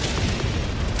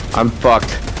 I'm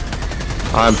fucked.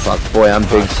 I'm fucked, boy. I'm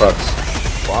big fucked.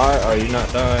 Why are you not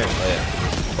dying? Oh, yeah.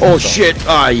 Oh shit!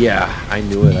 Ah, yeah. I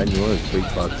knew it. I knew I was big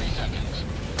fucked.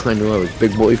 I knew I was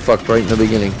big boy fucked right in the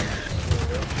beginning.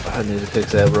 I need to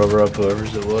fix that rubber up,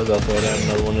 whoever's it was. I'll throw down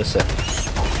another one in a second.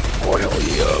 Oh hell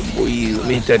yeah, boy! Let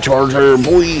me hit that charger,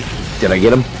 boy. Did I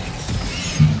get him?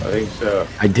 I think so.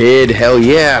 I did. Hell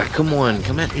yeah! Come on,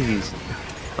 come at me, these.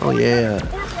 Oh yeah.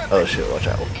 Oh shit! Watch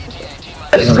out!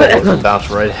 Bounce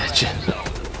right at you.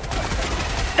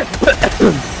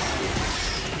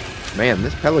 Man,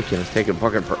 this pelican is taking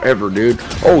fucking forever, dude.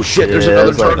 Oh shit! There's Yeah,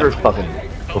 another it's like charger. a fucking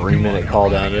 3-minute call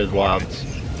down. It is wild.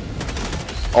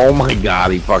 Oh my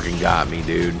god, he fucking got me,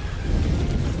 dude.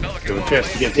 Give a chance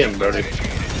to get him, buddy.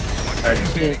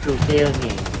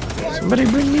 Somebody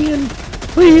bring me in,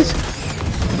 please.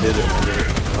 Did it.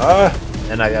 Ah!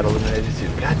 And I got eliminated too.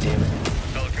 God damn it.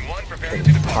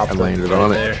 I landed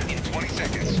on it.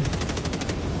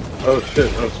 Oh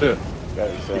shit, oh shit.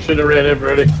 You should have ran in,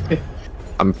 Brody.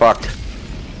 I'm fucked.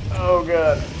 Oh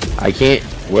god. I can't.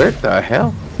 Where the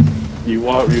hell? You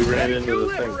ran into the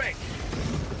thing.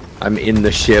 I'm in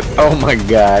the ship. Oh my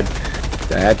god.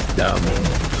 That's dumb.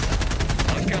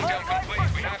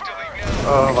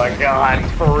 Oh my god,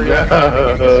 for real.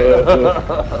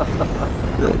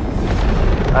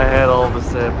 I had all the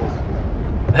samples.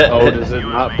 Oh, does it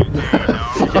not?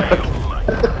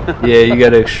 Yeah, you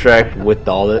gotta extract with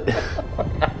all it.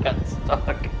 Got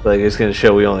stuck. Like it's gonna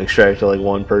show we only extracted like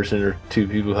one person or 2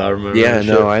 people. However many. Yeah,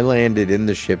 no, I landed in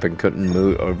the ship and couldn't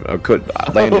move. I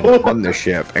landed on the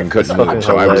ship and couldn't That's move,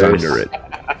 so I was hilarious. under it.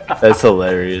 That's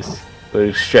hilarious. We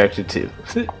extracted 2.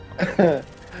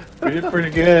 We did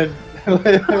pretty good. We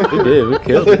did. We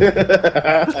killed it.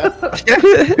 That's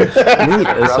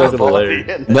fucking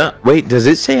hilarious. No, wait. Does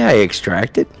it say I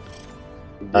extracted?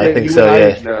 I think you so. and I Yeah.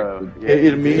 extracted.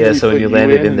 It immediately Yeah. So when put you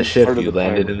landed in the as ship, part of you the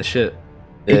landed timer. in the ship.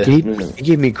 It Yeah.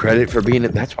 gave me credit for being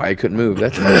it. That's why I couldn't move.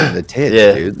 That's fucking the tits,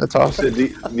 Yeah. dude. That's awesome.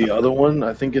 The other one,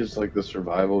 I think it's like the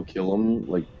survival kill 'em.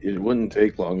 Like it wouldn't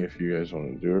take long if you guys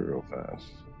want to do it real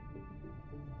fast.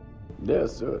 Yeah,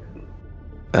 let's do it.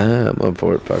 I'm up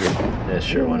for it, fucking. Yeah.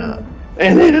 Sure. Why not?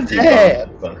 And then it's dead.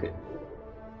 Fuck it.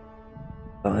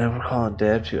 Oh, then we're calling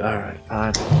Deb too. All right.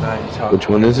 Fine. Fine. You talk. Which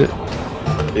one is it?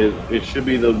 It should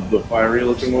be the fiery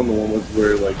looking one, the one with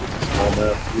where like it's a small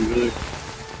map usually.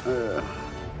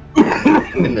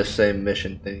 In the same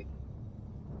mission thing.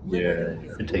 Yeah.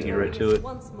 And take you right to it.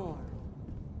 Once more.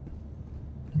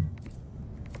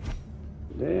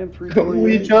 Damn, 3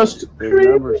 We just big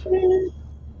numbers.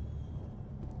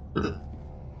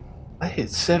 I hit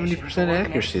 70%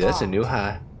 accuracy. That's a new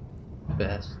high.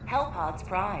 Best. Hellpods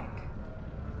primed.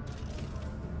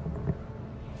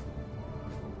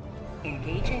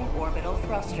 Engaging orbital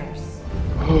thrusters.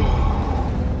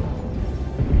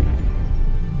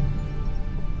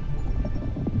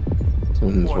 This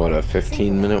one's what, a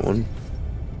 15-minute one?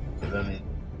 I mean,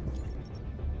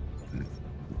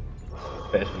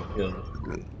 faster kill.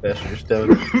 Faster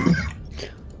stone.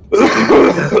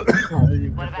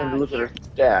 What about Look at her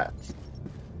stats.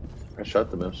 I shot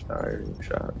the most firing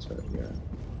shots. So yeah.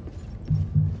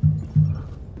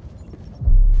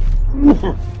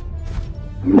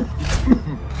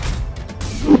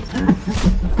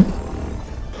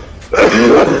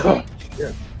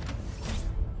 Yeah.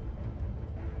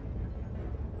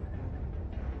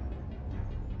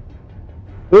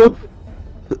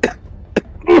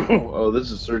 Oh,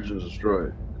 this is search and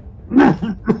destroy.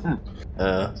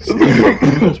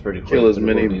 That's pretty cool. Kill as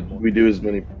many. We do as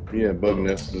many bug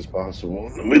nests as possible.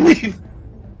 And we leave.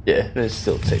 Yeah, it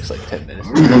still takes like 10 minutes.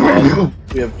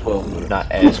 We have 12 minutes. Not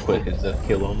as quick as the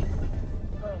kill them.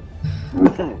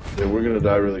 Yeah, we're gonna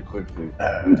die really quickly.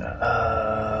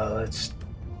 Let's.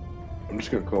 I'm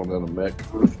just gonna call down a mech.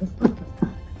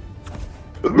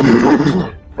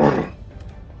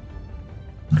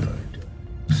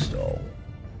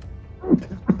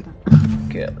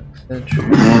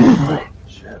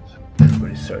 Shit.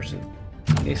 Everybody starts in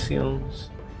Nations.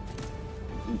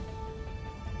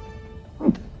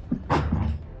 Launch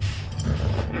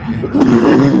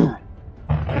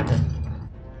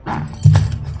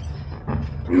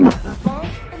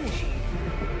initiated.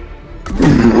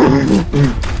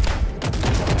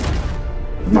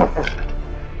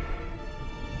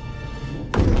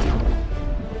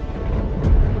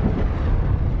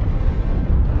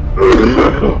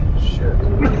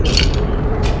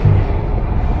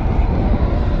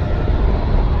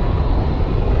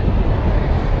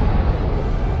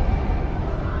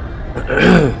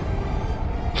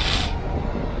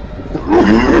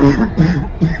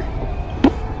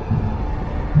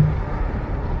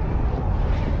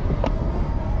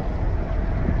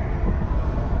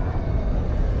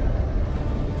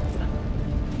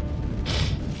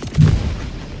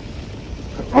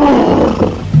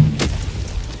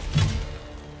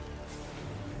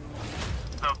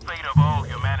 The fate of all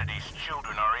humanity's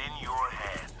children are in your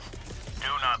hands. Do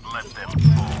not let them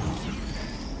fall.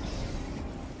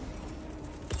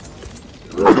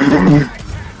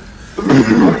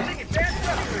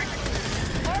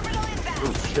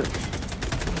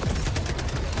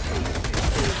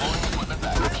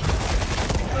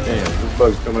 Damn, this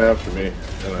bug's coming after me.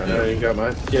 And I ain't got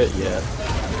my kit yet.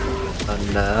 Oh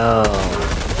no.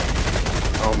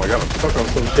 Oh my god, I'm stuck on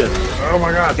some shit. Oh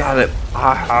my god. Got it.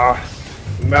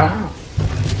 No.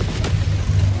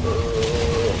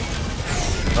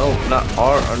 Oh, not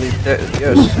R underneath that.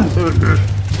 Yes.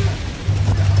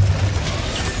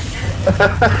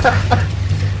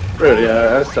 Really,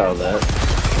 I saw that.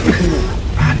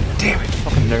 God damn it.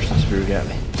 Fucking nursing spear got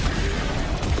me.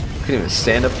 Couldn't even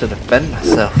stand up to defend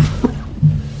myself.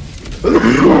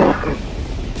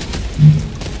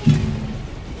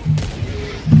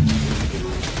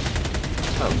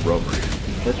 It's not rubbery.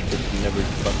 That's just never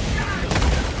fucking.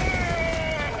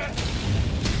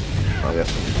 I guess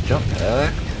we'll just jump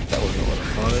back. That wasn't what I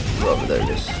wanted. Rubber, there it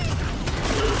is.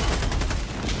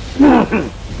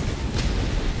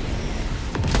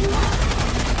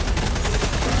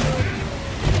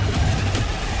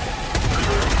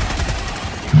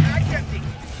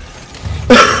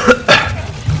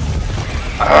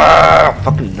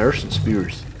 Fucking nursing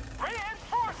spears.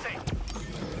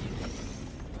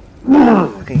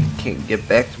 I can't get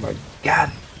back to my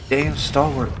goddamn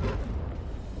stalwart.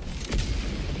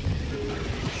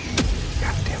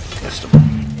 Goddamn pistol.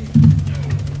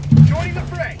 Joining the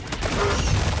fray.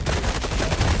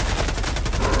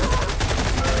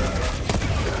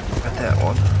 Got that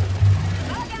one.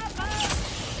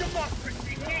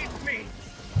 Democracy needs me.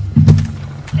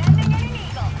 Sending in an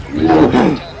eagle. 10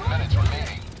 minutes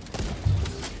remaining.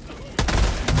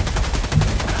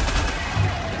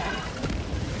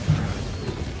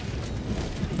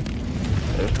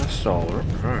 There's my stalwart.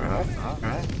 Alright.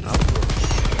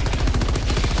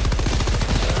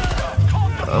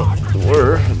 Oh,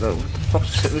 where the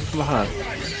fuck's hitting me from behind?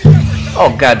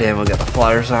 Oh goddamn, we got the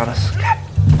flyers on us. God.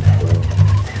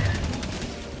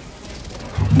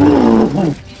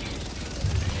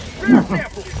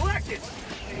 Sample collected.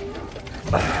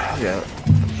 Got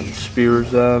fucking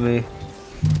spears on me.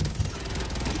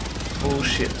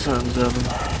 Bullshit tons of them.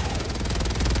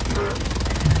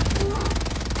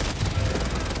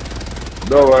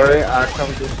 Don't worry, I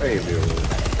come to save you.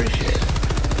 Appreciate it.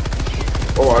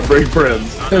 Oh, I bring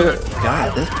friends.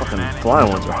 God, this fucking flying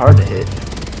ones are hard to hit.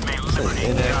 It's like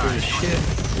inaccurate as shit.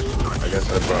 I guess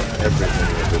I brought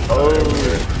everything with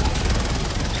this.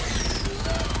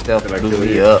 They'll Can I blew kill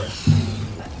me you? up.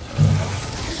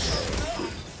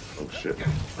 Oh shit.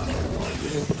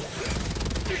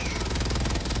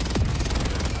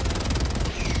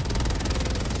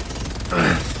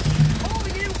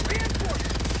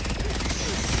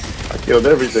 I killed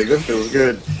everything. This feels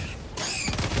good.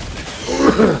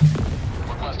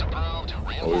 Request approved.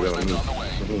 Oh, we got Reinforcements on the way.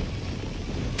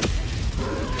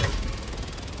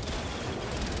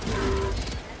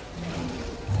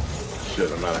 Shit,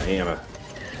 I'm out of ammo.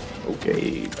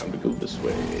 Okay, time to go this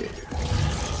way.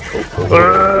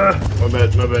 Oh, my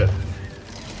bad, my bad.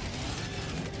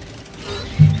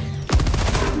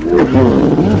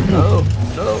 No,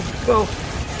 go.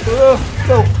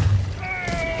 Go.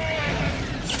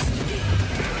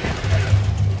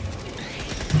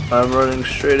 I'm running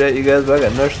straight at you guys, but I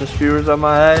got nursing spears on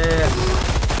my ass.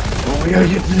 Oh, we gotta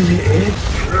get to the edge.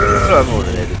 I'm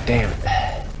holding it, damn it.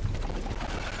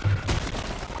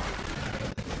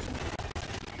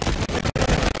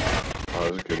 Oh,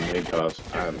 this could make us.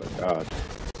 Oh my god.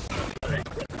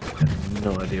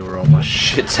 No idea where all my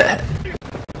shit's at.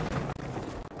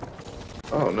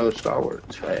 Oh, another stalwart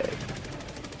tag.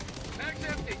 Mag's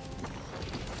empty.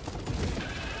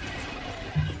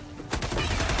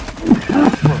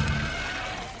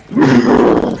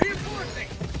 Reinforcing.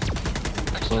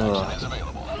 Extraction is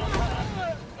available.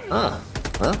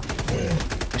 Well,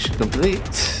 mission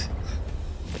complete.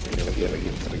 I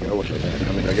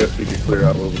mean, I guess we could clear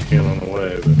out what we can on the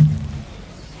way, but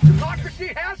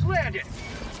Democracy has landed.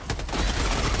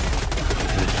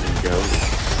 there you go.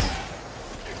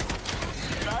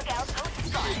 Bug outpost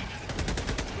spotted.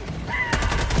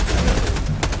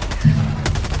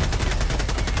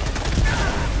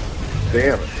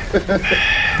 Damn it.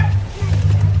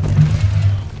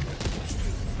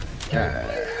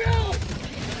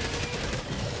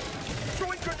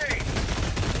 Throwing grenade.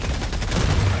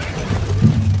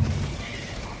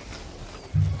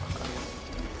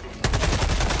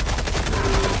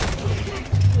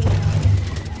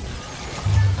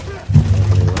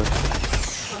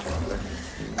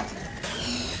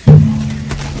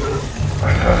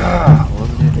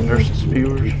 Eliminating nurses,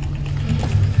 viewers.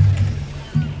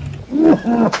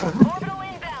 Orbital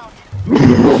inbound.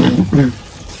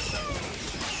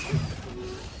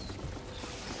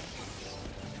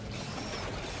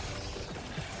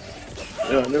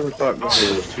 Yeah, I never thought there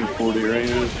was 240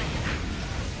 ranges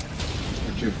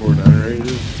or 249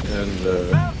 ranges, and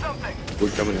Found something.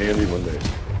 would come in handy one day.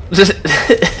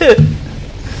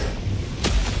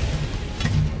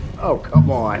 Oh, come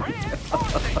on.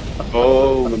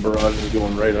 Oh, the barrage is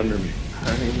going right under me.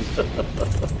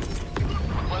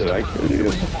 Did I kill you?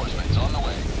 Reinforcements on the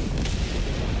way.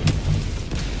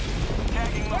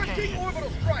 Tagging location. Orbital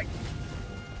strike.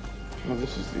 Oh,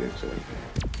 this is the exit.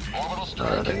 Orbital That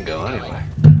strike. didn't go anywhere.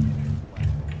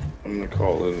 I'm gonna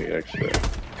call in the exit.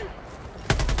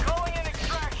 Calling in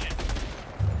extraction.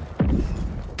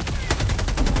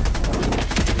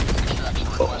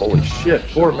 Oh, holy shit,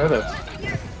 4 minutes.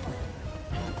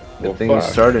 Good thing you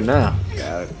started now.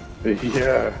 Got it.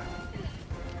 Yeah,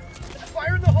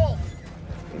 Fire in the hole.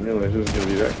 I didn't realize it was gonna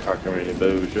be that cockamamie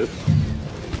bullshit.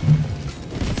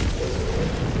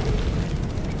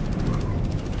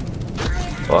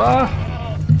 Ah!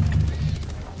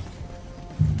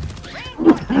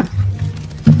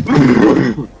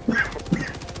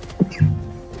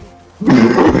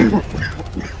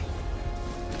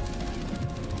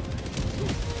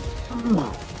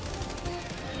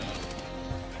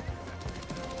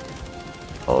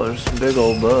 Oh, there's some big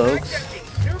old bugs.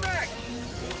 Here back.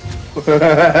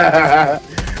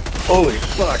 Holy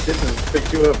fuck, it just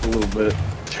picked you up a little bit.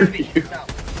 You.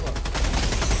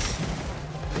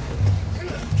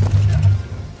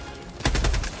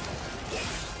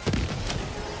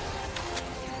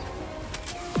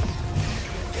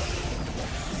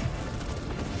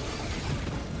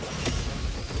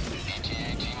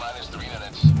 ETA T minus 3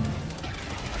 minutes.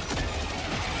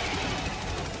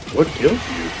 What killed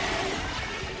you?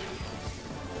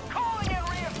 Calling in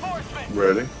reinforcement.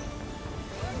 Ready?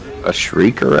 A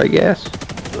shrieker, I guess.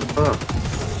 Huh.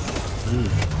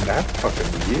 That's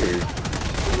fucking weird.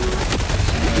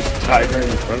 You just died right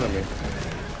in front of me.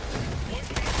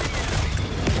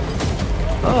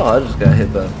 Oh, I just got hit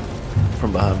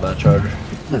from behind by a charger.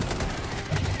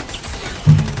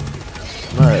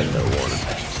 I had no warning.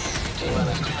 T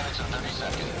minus 2 minutes and 30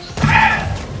 seconds.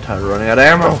 Tired of running out of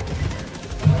ammo.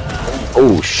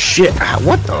 Oh shit! Ah,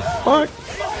 what the fuck?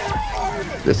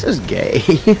 This is gay.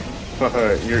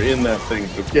 Alright, you're in that thing,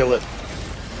 so kill it.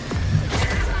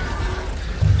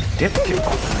 Dip kill.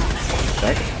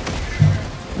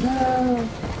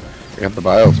 I got the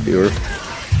bios viewer.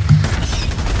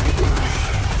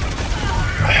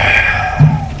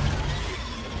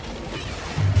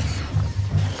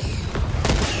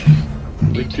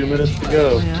 Only 2 minutes to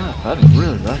go. Yeah, I'd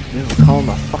really like to be able to call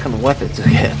my fucking weapons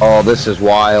again. Oh, this is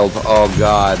wild. Oh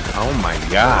god. Oh my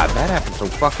god. That happened so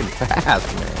fucking fast,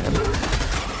 man.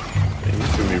 And you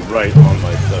threw me right on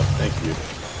my stuff. Thank you.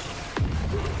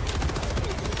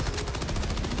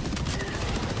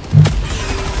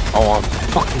 Oh, I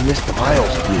fucking missed the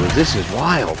bios viewer. This is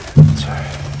wild.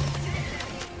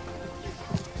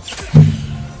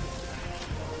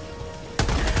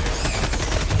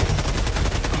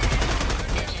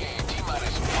 ETA T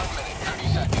minus 1 minute 30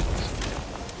 seconds.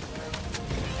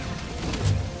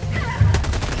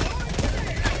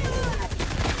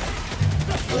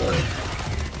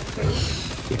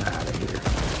 Get out of here.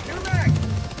 Here back.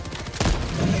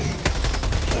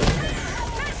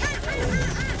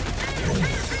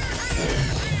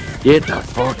 Get the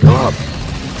fuck up.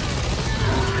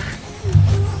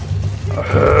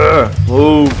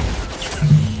 Move.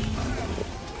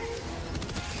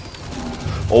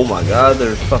 Oh my god,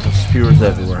 there's fucking spewers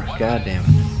everywhere. God damn it.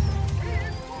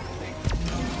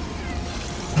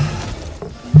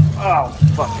 Oh,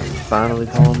 fuck. Finally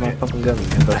calling my fucking gun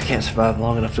again, but I can't survive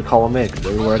long enough to call him in, because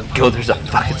everywhere I go, there's a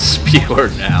fucking spewer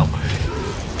now.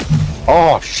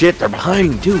 Oh shit, they're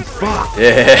behind me, dude. Fuck.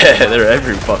 Yeah, they're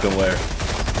every fucking where.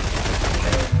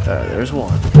 Alright, there's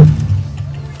one.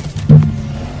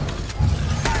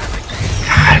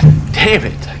 God damn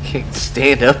it, I can't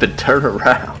stand up and turn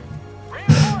around.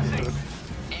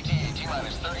 ETA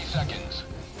T-minus 30 seconds.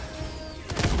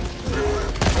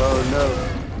 Oh, no.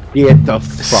 Get the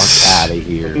fuck out of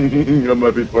here. That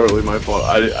might be partly my fault.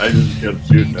 I just kept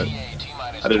shooting it. ETA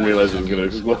T-minus I didn't realize it was gonna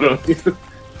explode on you.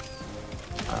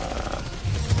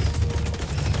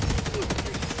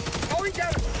 Going down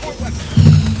a support weapon.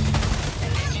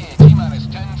 ETA T-minus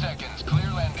 10 seconds. Clear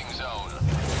landing zone.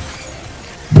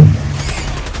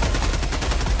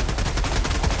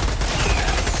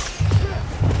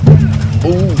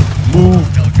 Move,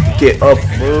 move, get up,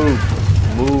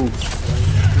 move, move.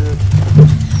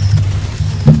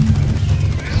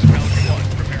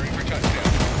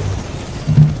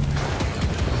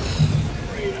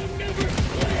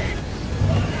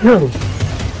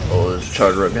 Oh, there's a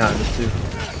charger right behind us too.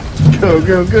 Go,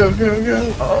 go, go, go,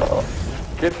 go. Oh,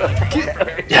 Get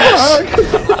the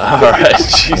yes! Alright,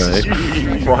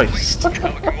 Jesus Christ.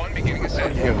 I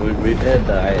can't believe we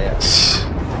And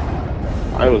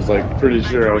I was like pretty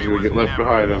sure I was gonna get left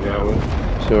behind on that one.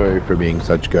 Sorry for being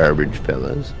such garbage,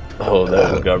 fellas. oh,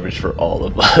 that was garbage for all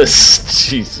of us.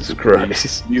 Jesus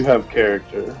Christ. You have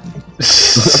character.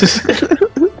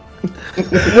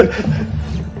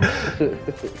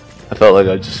 I felt like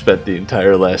I just spent the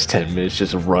entire last 10 minutes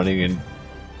just running and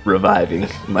reviving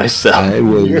myself.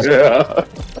 Yeah.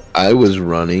 I was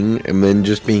running and then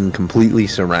just being completely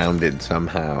surrounded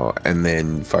somehow, and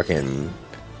then fucking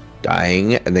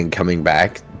dying, and then coming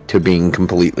back to being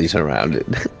completely surrounded.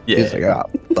 Yeah. It's like, oh,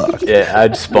 fuck. Yeah,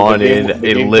 I'd spawn The game- in,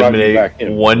 the game brought me back eliminate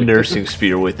in. one nursing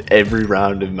spear with every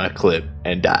round of my clip,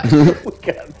 and die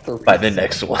by the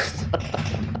next one.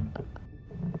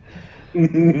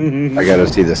 I gotta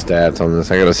see the stats on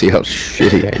this. I gotta see how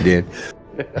shitty I did.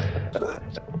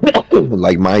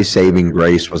 Like, my saving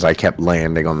grace was I kept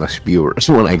landing on the spewers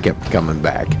when I kept coming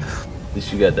back. At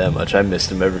least you got that much. I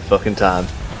missed him every fucking time.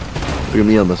 Look at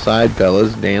me on the side,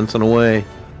 fellas, dancing away.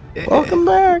 Yeah. Welcome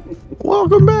back,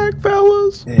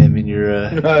 fellas. Yeah, I mean, you're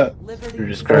just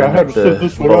I had grabbing to sit the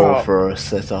this one bowl out. for us,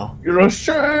 that's all. You're a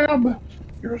sham!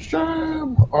 You're a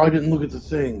sham! Oh, I didn't look at the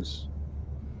things.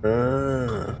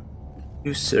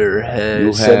 You, sir, had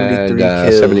You 73 had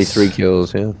kills. 73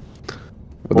 kills, yeah.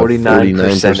 With a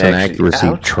 49% accuracy,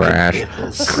 Ouch, trash.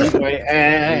 ridiculous. My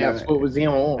ass, what was he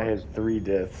I on? had 3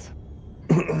 deaths.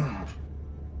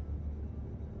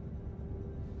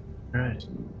 Right.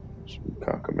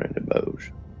 Cockamamie bows.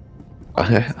 I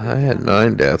had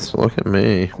 9 deaths. Look at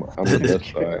me. How many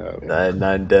deaths do I have? I had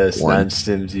 9 deaths, One. 9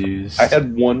 stims used. I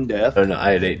had 1 death. Oh no,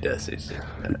 I had 8 deaths.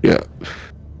 Yeah.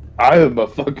 I am a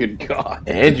fucking god.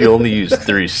 And you only used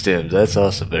 3 stims. That's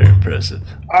also very impressive.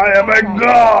 I am a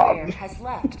god! Has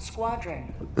left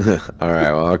squadron.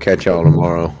 Alright, well, I'll catch y'all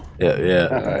tomorrow. Yeah, yeah.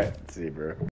 Alright, see you, bro.